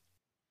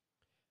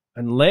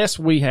 Unless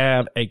we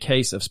have a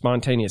case of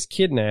spontaneous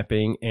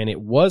kidnapping and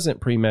it wasn't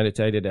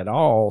premeditated at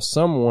all,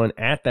 someone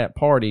at that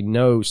party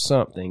knows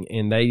something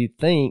and they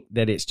think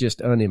that it's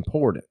just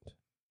unimportant.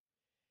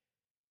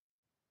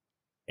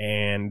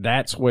 And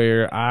that's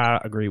where I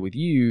agree with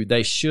you.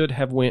 They should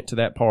have went to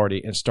that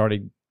party and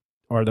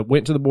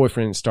went to the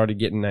boyfriend and started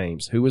getting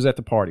names. Who was at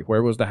the party?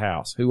 Where was the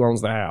house? Who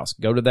owns the house?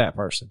 Go to that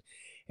person.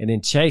 And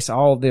then chase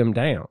all of them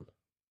down.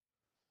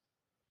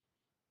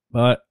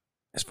 But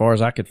as far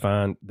as I could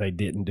find, they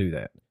didn't do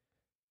that.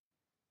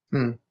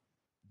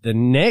 The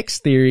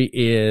next theory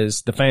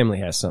is the family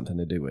has something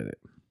to do with it.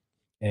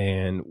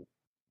 And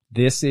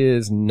this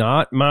is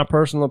not my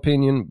personal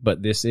opinion,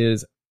 but this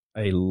is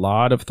a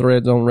lot of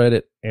threads on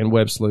Reddit and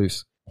Web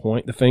Sleuths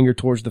point the finger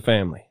towards the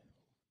family.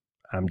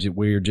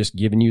 We're just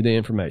giving you the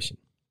information.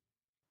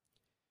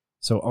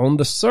 So on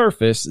the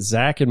surface,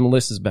 Zach and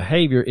Melissa's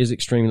behavior is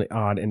extremely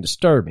odd and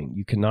disturbing.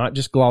 You cannot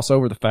just gloss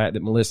over the fact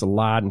that Melissa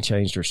lied and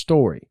changed her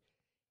story.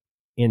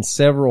 In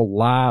several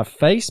live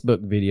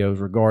Facebook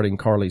videos regarding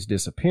Karlie's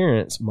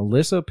disappearance,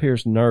 Melissa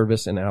appears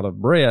nervous and out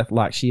of breath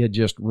like she had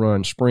just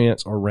run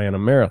sprints or ran a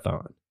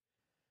marathon.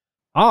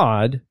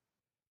 Odd,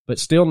 but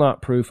still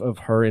not proof of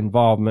her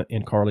involvement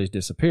in Karlie's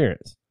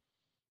disappearance.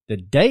 The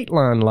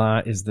Dateline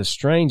lie is the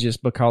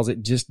strangest because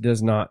it just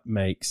does not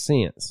make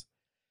sense.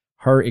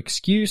 Her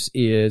excuse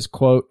is,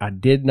 quote, "I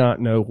did not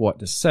know what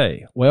to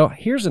say." Well,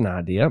 here's an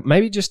idea.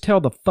 Maybe just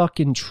tell the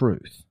fucking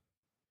truth.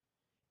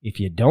 If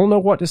you don't know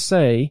what to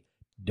say,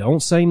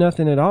 don't say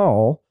nothing at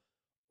all.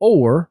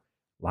 Or,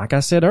 like I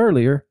said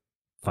earlier,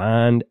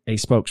 find a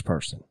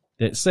spokesperson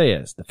that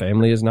says the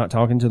family is not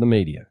talking to the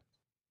media.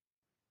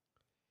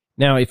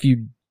 Now, if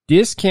you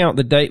discount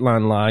the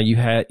Dateline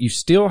lie, you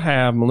still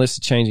have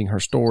Melissa changing her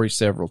story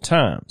several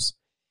times.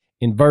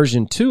 In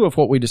version 2 of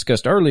what we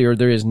discussed earlier,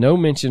 there is no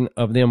mention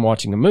of them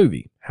watching a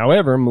movie.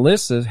 However,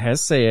 Melissa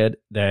has said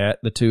that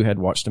the two had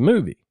watched a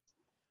movie.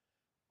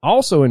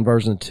 Also in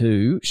version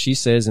 2, she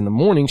says in the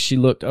morning she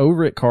looked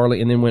over at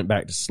Karlie and then went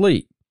back to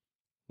sleep.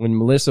 When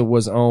Melissa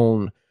was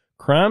on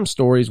Crime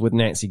Stories with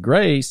Nancy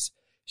Grace,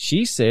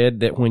 she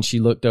said that when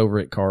she looked over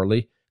at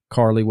Karlie,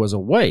 Karlie was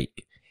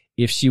awake.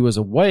 If she was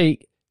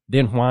awake,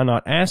 then why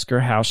not ask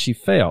her how she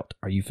felt?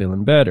 Are you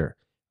feeling better?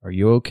 Are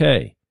you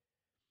okay?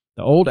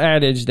 The old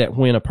adage that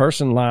when a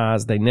person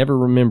lies, they never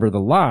remember the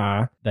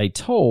lie they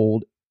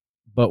told,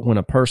 but when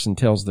a person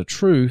tells the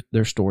truth,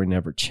 their story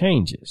never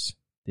changes.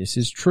 This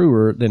is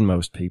truer than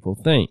most people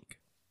think.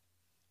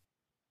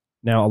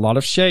 Now, a lot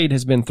of shade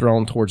has been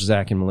thrown towards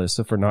Zach and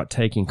Melissa for not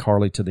taking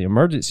Karlie to the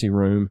emergency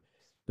room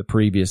the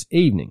previous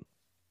evening.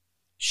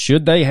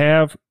 Should they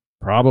have?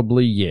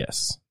 Probably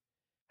yes.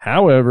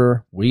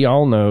 However, we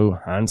all know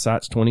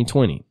hindsight's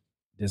 20/20.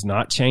 Does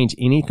not change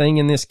anything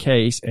in this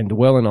case, and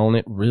dwelling on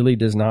it really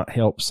does not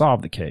help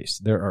solve the case.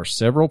 There are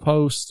several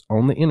posts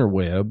on the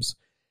interwebs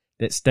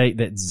that state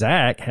that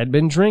Zach had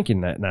been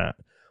drinking that night.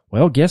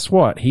 Well, guess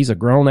what? He's a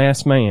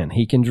grown-ass man.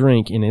 He can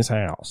drink in his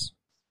house.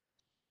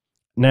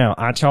 Now,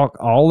 I chalk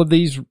all of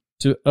these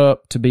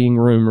up to being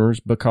rumors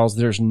because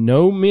there's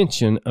no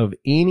mention of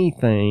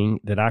anything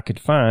that I could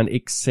find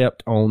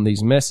except on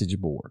these message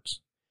boards.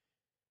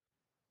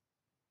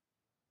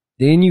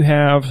 Then you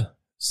have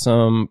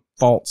some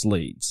false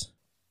leads.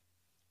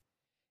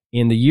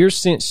 In the years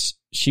since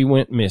she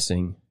went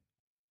missing,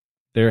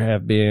 there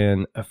have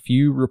been a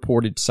few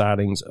reported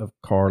sightings of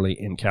Karlie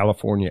in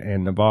California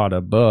and Nevada,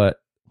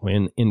 but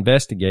when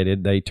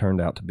investigated, they turned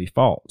out to be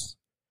false.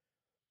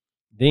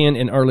 Then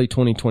in early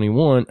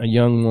 2021, a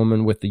young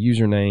woman with the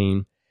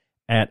username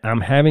at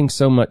I'm having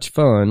so much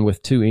fun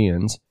with 2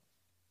 N's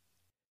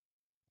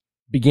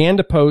began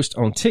to post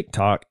on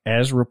TikTok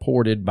as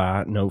reported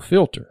by No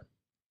Filter.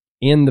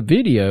 In the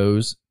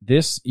videos,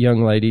 this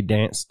young lady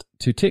danced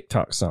to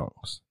TikTok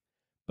songs.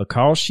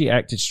 Because she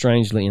acted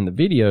strangely in the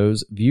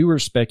videos,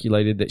 viewers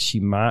speculated that she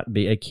might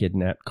be a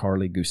kidnapped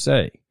Karlie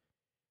Gusé.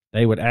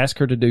 They would ask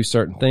her to do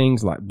certain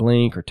things like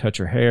blink or touch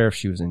her hair if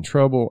she was in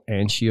trouble,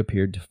 and she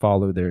appeared to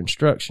follow their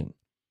instruction.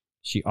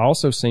 She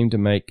also seemed to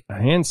make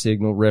a hand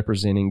signal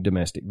representing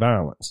domestic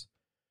violence.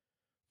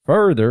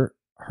 Further,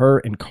 her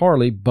and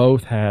Karlie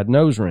both had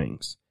nose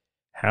rings.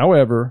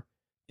 However,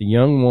 the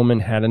young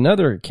woman had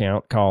another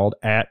account called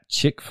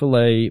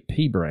 @Chick-fil-A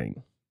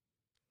P-Brain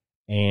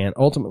and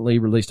ultimately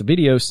released a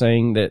video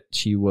saying that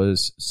she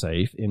was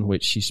safe, in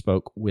which she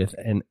spoke with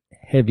an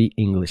heavy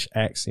English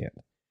accent.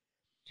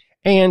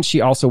 And she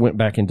also went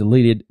back and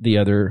deleted the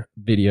other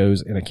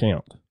videos and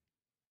account.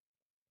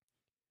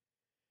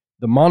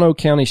 The Mono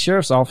County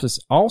Sheriff's Office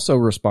also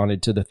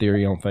responded to the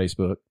theory on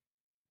Facebook.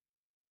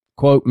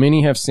 Quote,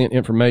 "Many have sent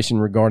information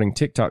regarding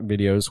TikTok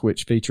videos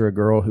which feature a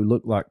girl who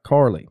looked like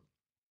Karlie.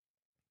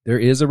 There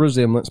is a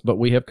resemblance, but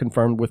we have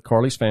confirmed with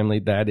Karlie's family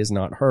that is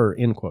not her,"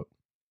 end quote.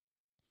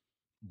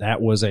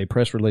 That was a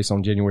press release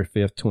on January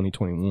 5th,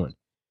 2021.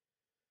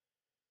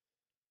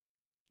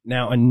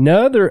 Now,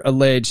 another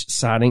alleged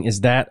sighting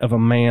is that of a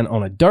man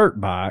on a dirt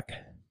bike,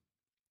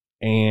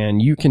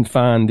 and you can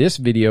find this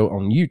video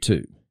on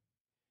YouTube.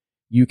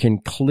 You can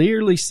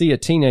clearly see a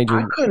teenager.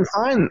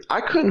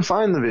 I couldn't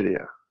find the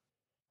video.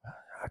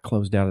 I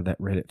closed out of that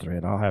Reddit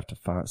thread. I'll have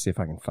to see if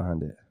I can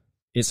find it.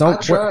 I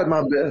tried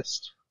my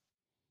best.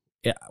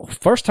 Yeah,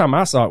 first time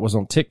I saw it was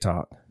on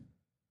TikTok.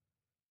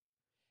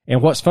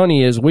 And what's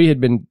funny is we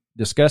had been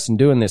discussing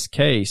doing this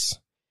case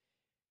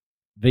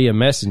via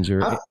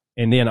Messenger,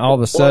 and then all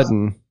of a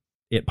sudden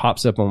it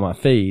pops up on my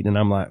feed, and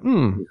I'm like,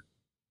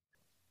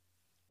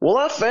 Well,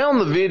 I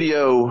found the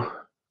video.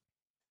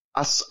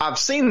 I've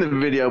seen the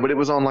video, but it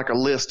was on like a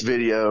list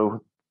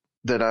video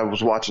that I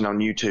was watching on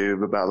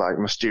YouTube about like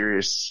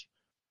mysterious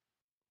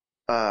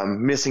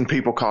missing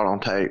people caught on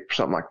tape,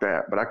 something like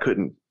that. But I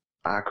couldn't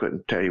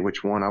tell you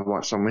which one. I've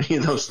watched so many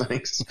of those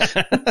things.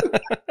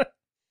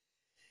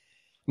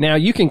 Now,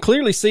 you can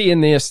clearly see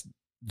in this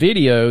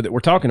video that we're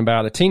talking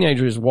about, a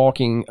teenager is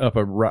walking up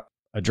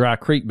a dry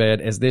creek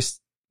bed as this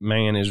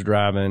man is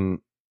driving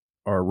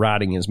or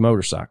riding his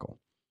motorcycle.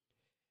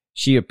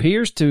 She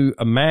appears to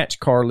match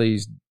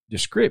Karlie's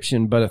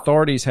description, but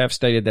authorities have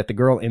stated that the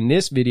girl in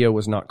this video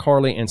was not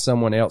Karlie, and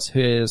someone else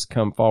has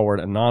come forward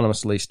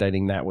anonymously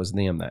stating that was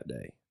them that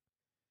day.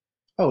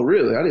 Oh,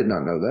 really? I did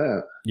not know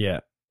that.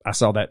 Yeah, I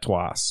saw that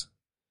twice.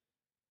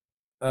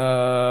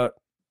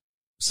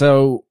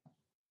 So,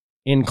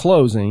 in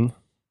closing,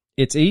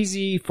 it's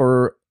easy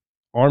for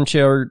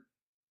armchair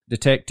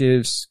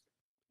detectives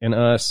and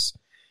us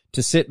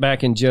to sit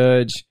back and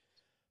judge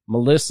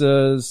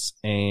Melissa's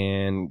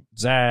and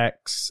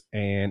Zach's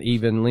and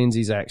even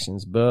Lindsay's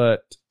actions,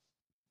 but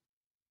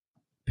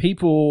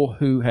people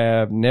who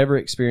have never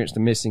experienced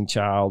a missing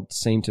child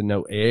seem to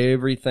know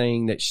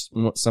everything that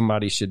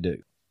somebody should do.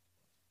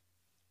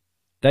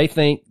 They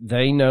think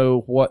they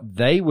know what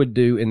they would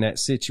do in that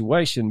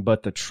situation,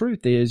 but the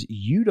truth is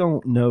you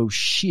don't know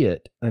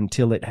shit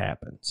until it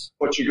happens.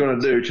 What you're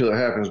going to do till it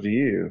happens to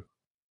you.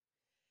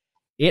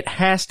 It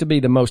has to be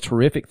the most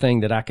horrific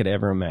thing that I could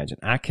ever imagine.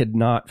 I could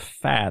not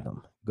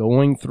fathom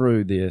going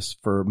through this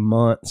for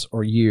months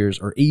or years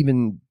or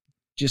even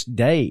just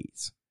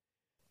days.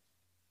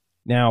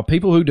 Now,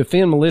 people who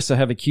defend Melissa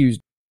have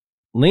accused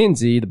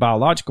Lindsay, the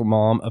biological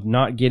mom, of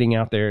not getting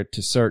out there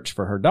to search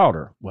for her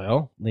daughter.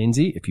 Well,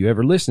 Lindsay, if you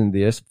ever listen to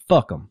this,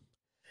 fuck them.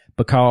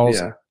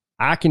 Because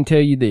I can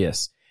tell you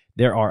this,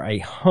 there are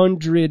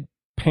 100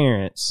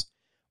 parents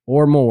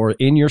or more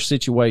in your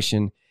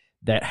situation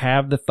that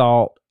have the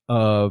thought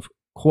of,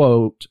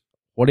 quote,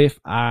 what if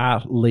I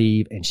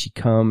leave and she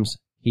comes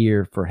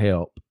here for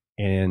help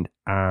and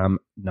I'm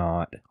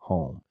not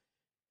home?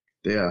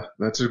 Yeah,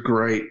 that's a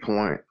great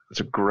point. That's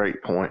a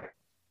great point.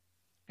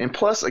 And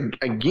plus,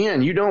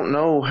 again, you don't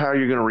know how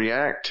you're going to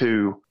react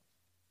to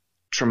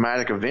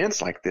traumatic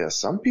events like this.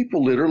 Some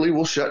people literally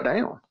will shut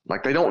down.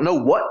 Like, they don't know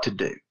what to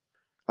do.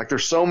 Like,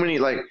 there's so many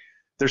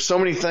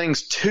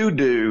things to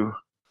do,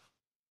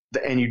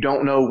 and you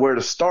don't know where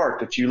to start,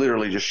 that you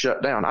literally just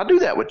shut down. I do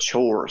that with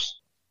chores.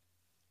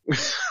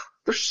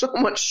 There's so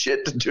much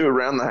shit to do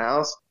around the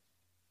house.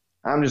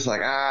 I'm just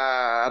like,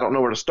 I don't know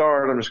where to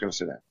start. I'm just going to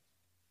sit down.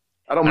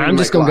 I'm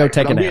just going to go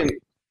take a nap.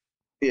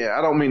 Yeah,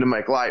 I don't mean to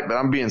make light, but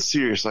I'm being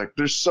serious. Like,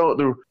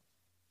 you're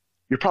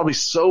probably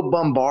so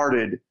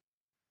bombarded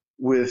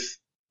with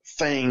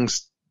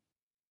things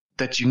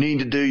that you need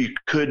to do, you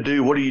could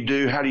do, what do you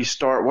do, how do you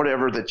start,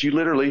 whatever, that you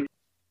literally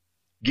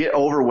get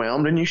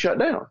overwhelmed and you shut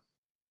down.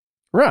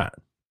 Right.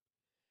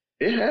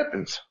 It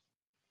happens.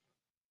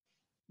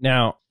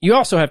 Now, you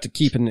also have to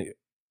keep in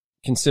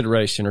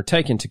consideration or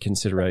take into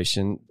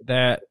consideration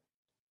that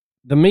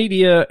the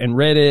media and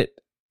Reddit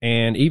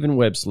and even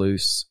web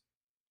sleuths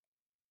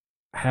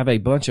have a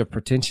bunch of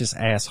pretentious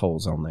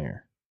assholes on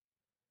there.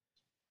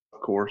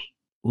 Of course.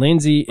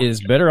 Lindsay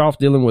is better off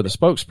dealing with a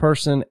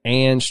spokesperson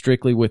and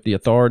strictly with the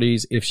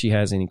authorities if she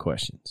has any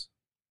questions.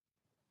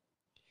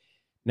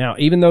 Now,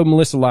 even though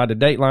Melissa lied to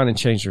Dateline and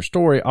changed her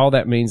story, all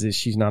that means is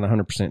she's not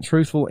 100%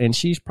 truthful, and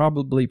she's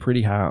probably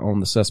pretty high on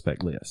the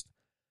suspect list.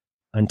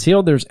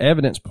 Until there's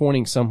evidence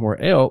pointing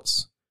somewhere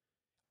else,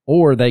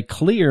 or they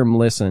clear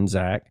Melissa and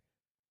Zach,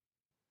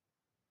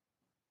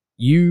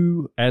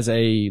 you as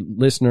a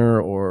listener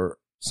or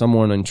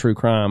someone in true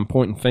crime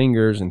pointing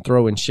fingers and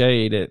throwing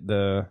shade at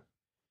the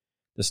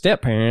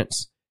step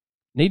parents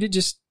need to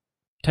just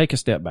take a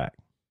step back.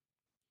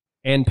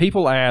 And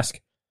people ask,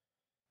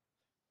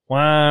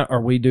 why are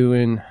we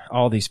doing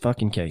all these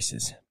fucking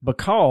cases?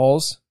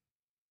 Because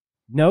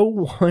no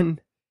one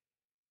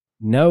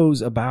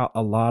knows about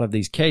a lot of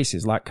these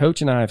cases. Like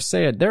Coach and I have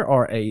said, there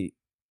are a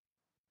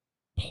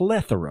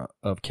plethora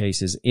of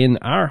cases in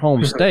our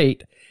home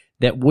state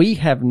that we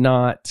have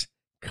not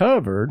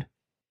covered.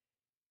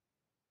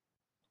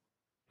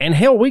 And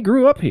hell, we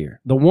grew up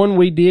here. The one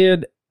we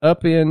did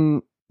up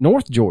in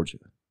North Georgia.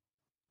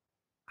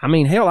 I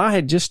mean, hell, I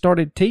had just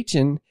started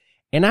teaching,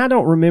 and I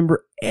don't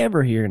remember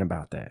ever hearing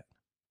about that.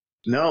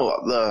 No,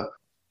 the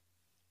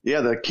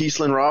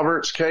Keeslin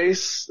Roberts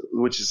case,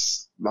 which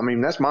is, I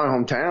mean, that's my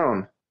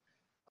hometown.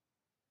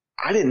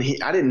 I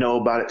didn't know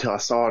about it till I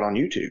saw it on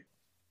YouTube.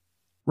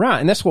 Right,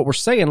 and that's what we're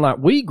saying. Like,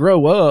 we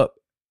grow up,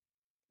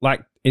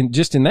 like, in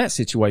that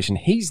situation.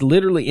 He's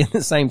literally in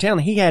the same town.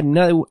 He had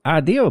no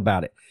idea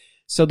about it.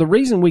 So the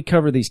reason we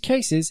cover these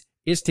cases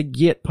is to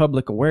get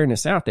public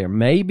awareness out there.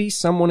 Maybe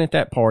someone at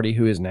that party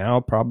who is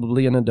now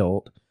probably an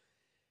adult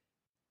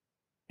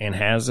and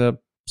has a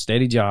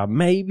steady job,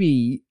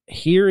 maybe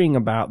hearing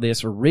about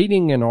this or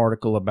reading an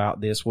article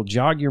about this will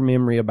jog your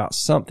memory about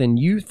something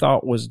you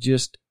thought was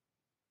just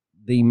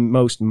the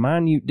most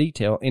minute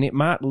detail, and it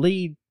might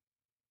lead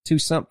to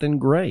something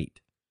great.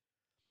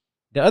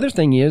 The other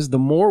thing is, the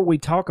more we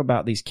talk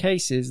about these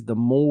cases, the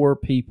more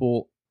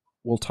people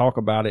will talk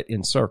about it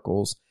in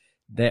circles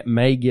that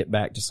may get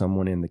back to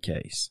someone in the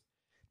case.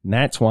 And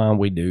that's why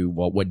we do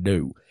what we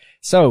do.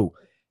 So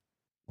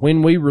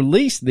when we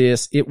release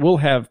this, it will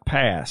have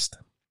passed.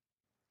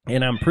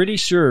 And I'm pretty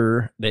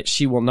sure that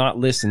she will not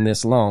listen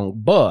this long.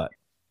 But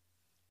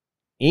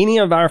any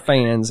of our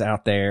fans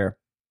out there,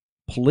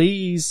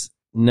 please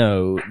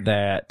know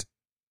that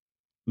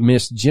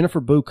Miss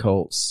Jennifer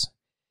Buchholz,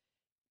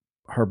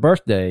 her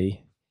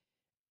birthday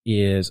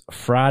is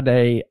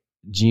Friday,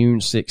 June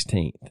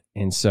 16th.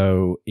 And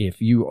so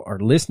if you are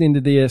listening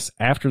to this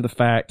after the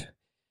fact,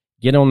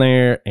 get on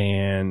there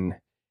and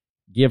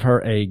give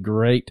her a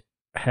great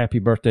happy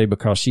birthday,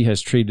 because she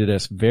has treated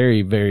us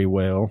very, very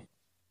well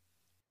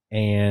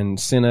and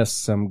sent us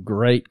some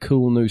great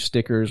cool new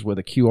stickers with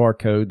a QR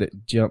code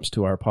that jumps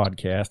to our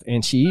podcast.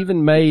 And she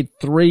even made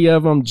 3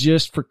 of them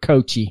just for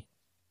Coachy.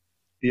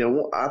 Yeah,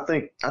 well, I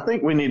think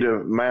we need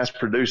to mass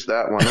produce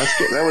that one.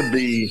 That would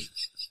be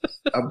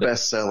a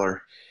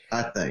bestseller,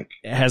 I think.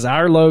 It has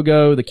our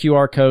logo, the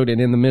QR code,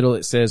 and in the middle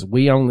it says,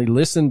 "We only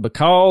listen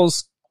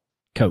because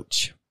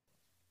Coach."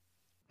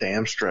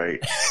 Damn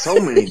straight. So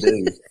many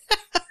do.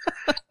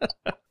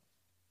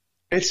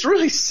 It's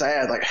really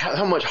sad, like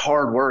how much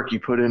hard work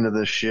you put into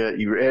this shit.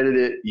 You edit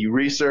it, you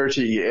research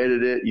it, you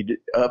edit it, you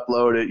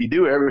upload it, you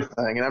do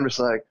everything. And I'm just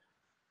like,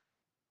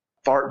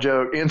 fart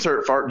joke,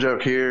 insert fart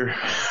joke here.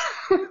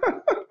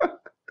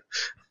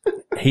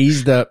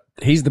 He's the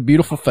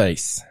beautiful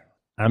face.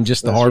 I'm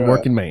just the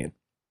hardworking man.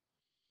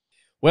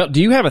 Well, do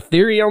you have a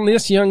theory on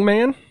this, young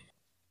man?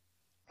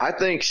 I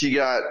think she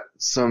got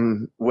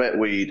some wet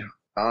weed,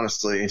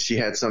 honestly, and she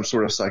had some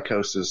sort of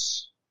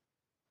psychosis.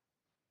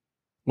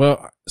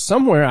 Well,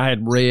 somewhere I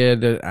had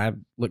read, I've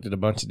looked at a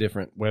bunch of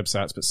different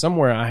websites, but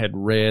somewhere I had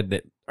read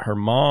that her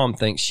mom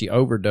thinks she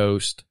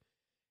overdosed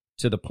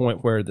to the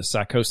point where the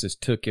psychosis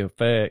took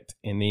effect,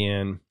 and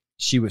then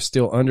she was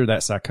still under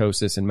that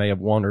psychosis and may have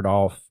wandered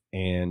off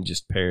and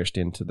just perished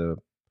into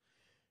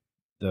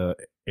the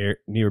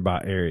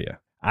nearby area.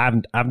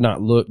 I've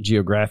not looked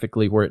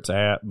geographically where it's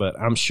at, but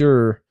I'm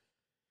sure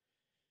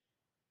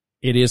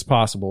it is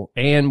possible.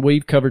 And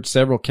we've covered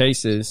several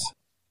cases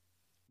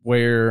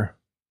where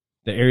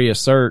the area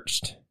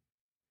searched,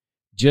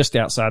 just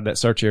outside that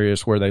search area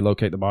is where they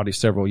locate the body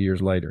several years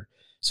later.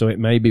 So it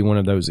may be one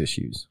of those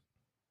issues.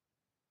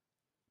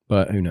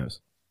 But who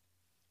knows?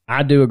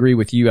 I do agree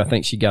with you. I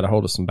think she got a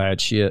hold of some bad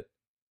shit.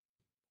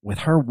 With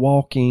her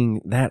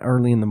walking that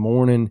early in the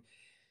morning,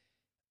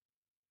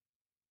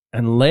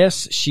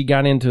 unless she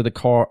got into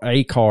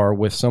a car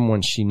with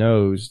someone she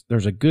knows,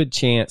 there's a good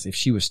chance if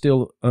she was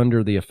still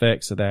under the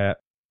effects of that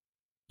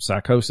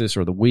psychosis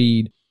or the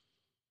weed,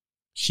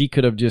 she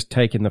could have just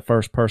taken the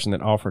first person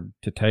that offered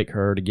to take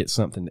her to get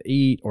something to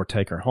eat or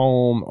take her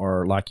home,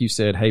 or like you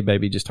said, "Hey,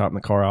 baby, just hop in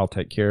the car. I'll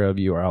take care of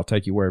you, or I'll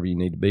take you wherever you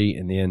need to be,"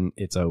 and then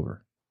it's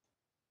over.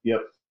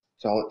 Yep.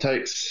 That's all it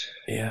takes.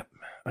 Yeah.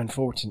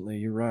 Unfortunately,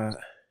 you're right.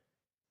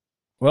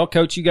 Well,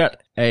 Coach, you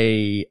got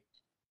a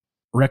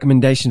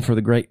recommendation for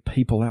the great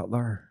people out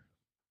there?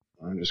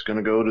 I'm just going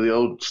to go to the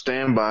old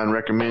standby and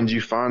recommend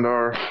you find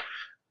our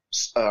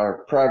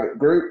private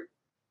group,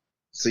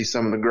 see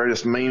some of the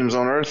greatest memes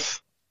on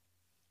earth,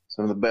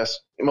 some of the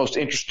best, most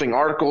interesting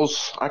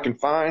articles I can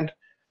find,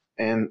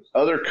 and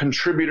other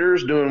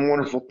contributors doing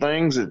wonderful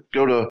things.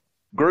 Go to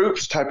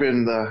groups, type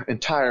in the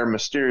entire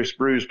Mysterious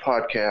Brews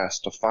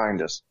podcast to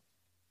find us.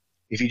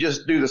 If you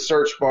just do the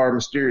search bar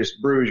Mysterious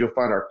Brews, you'll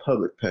find our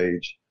public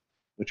page,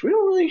 which we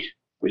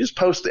just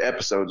post the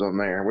episodes on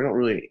there. We don't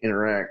really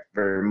interact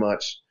very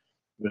much.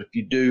 But if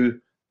you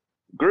do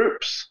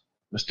groups,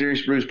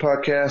 Mysterious Brews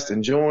podcast,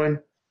 and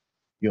join,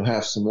 you'll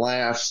have some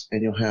laughs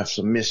and you'll have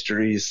some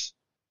mysteries.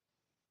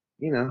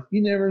 You know,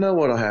 you never know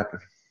what'll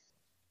happen.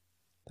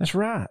 That's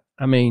right.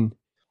 I mean,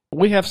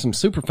 we have some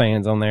super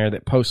fans on there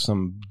that post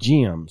some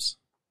gems.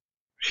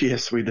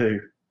 Yes, we do.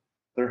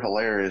 They're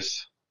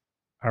hilarious.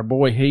 Our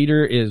boy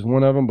Heater is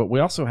one of them, but we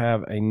also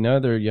have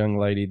another young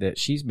lady that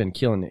she's been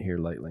killing it here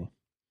lately.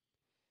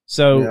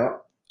 So yeah.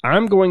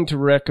 I'm going to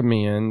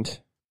recommend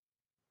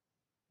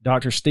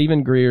Dr.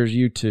 Stephen Greer's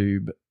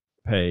YouTube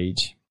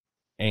page.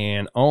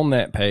 And on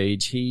that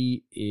page,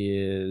 he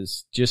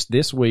is just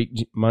this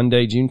week,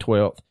 Monday, June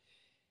 12th,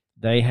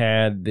 they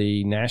had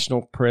the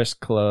National Press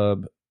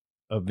Club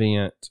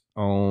event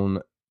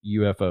on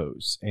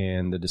UFOs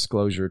and the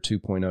Disclosure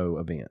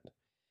 2.0 event.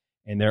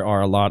 And there are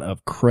a lot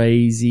of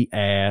crazy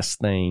ass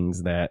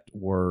things that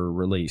were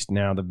released.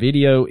 Now, the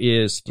video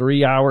is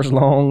 3 hours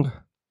long,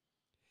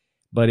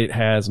 but it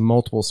has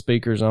multiple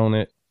speakers on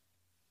it.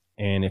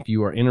 And if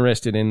you are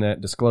interested in that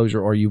disclosure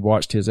or you've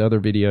watched his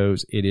other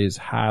videos, it is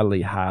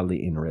highly,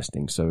 highly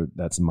interesting. So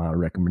that's my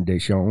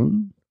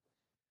recommendation.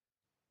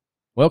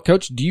 Well,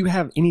 Coach, do you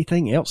have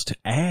anything else to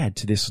add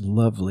to this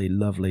lovely,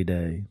 lovely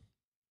day?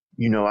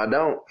 You know I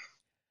don't.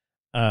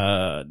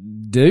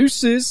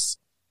 Deuces.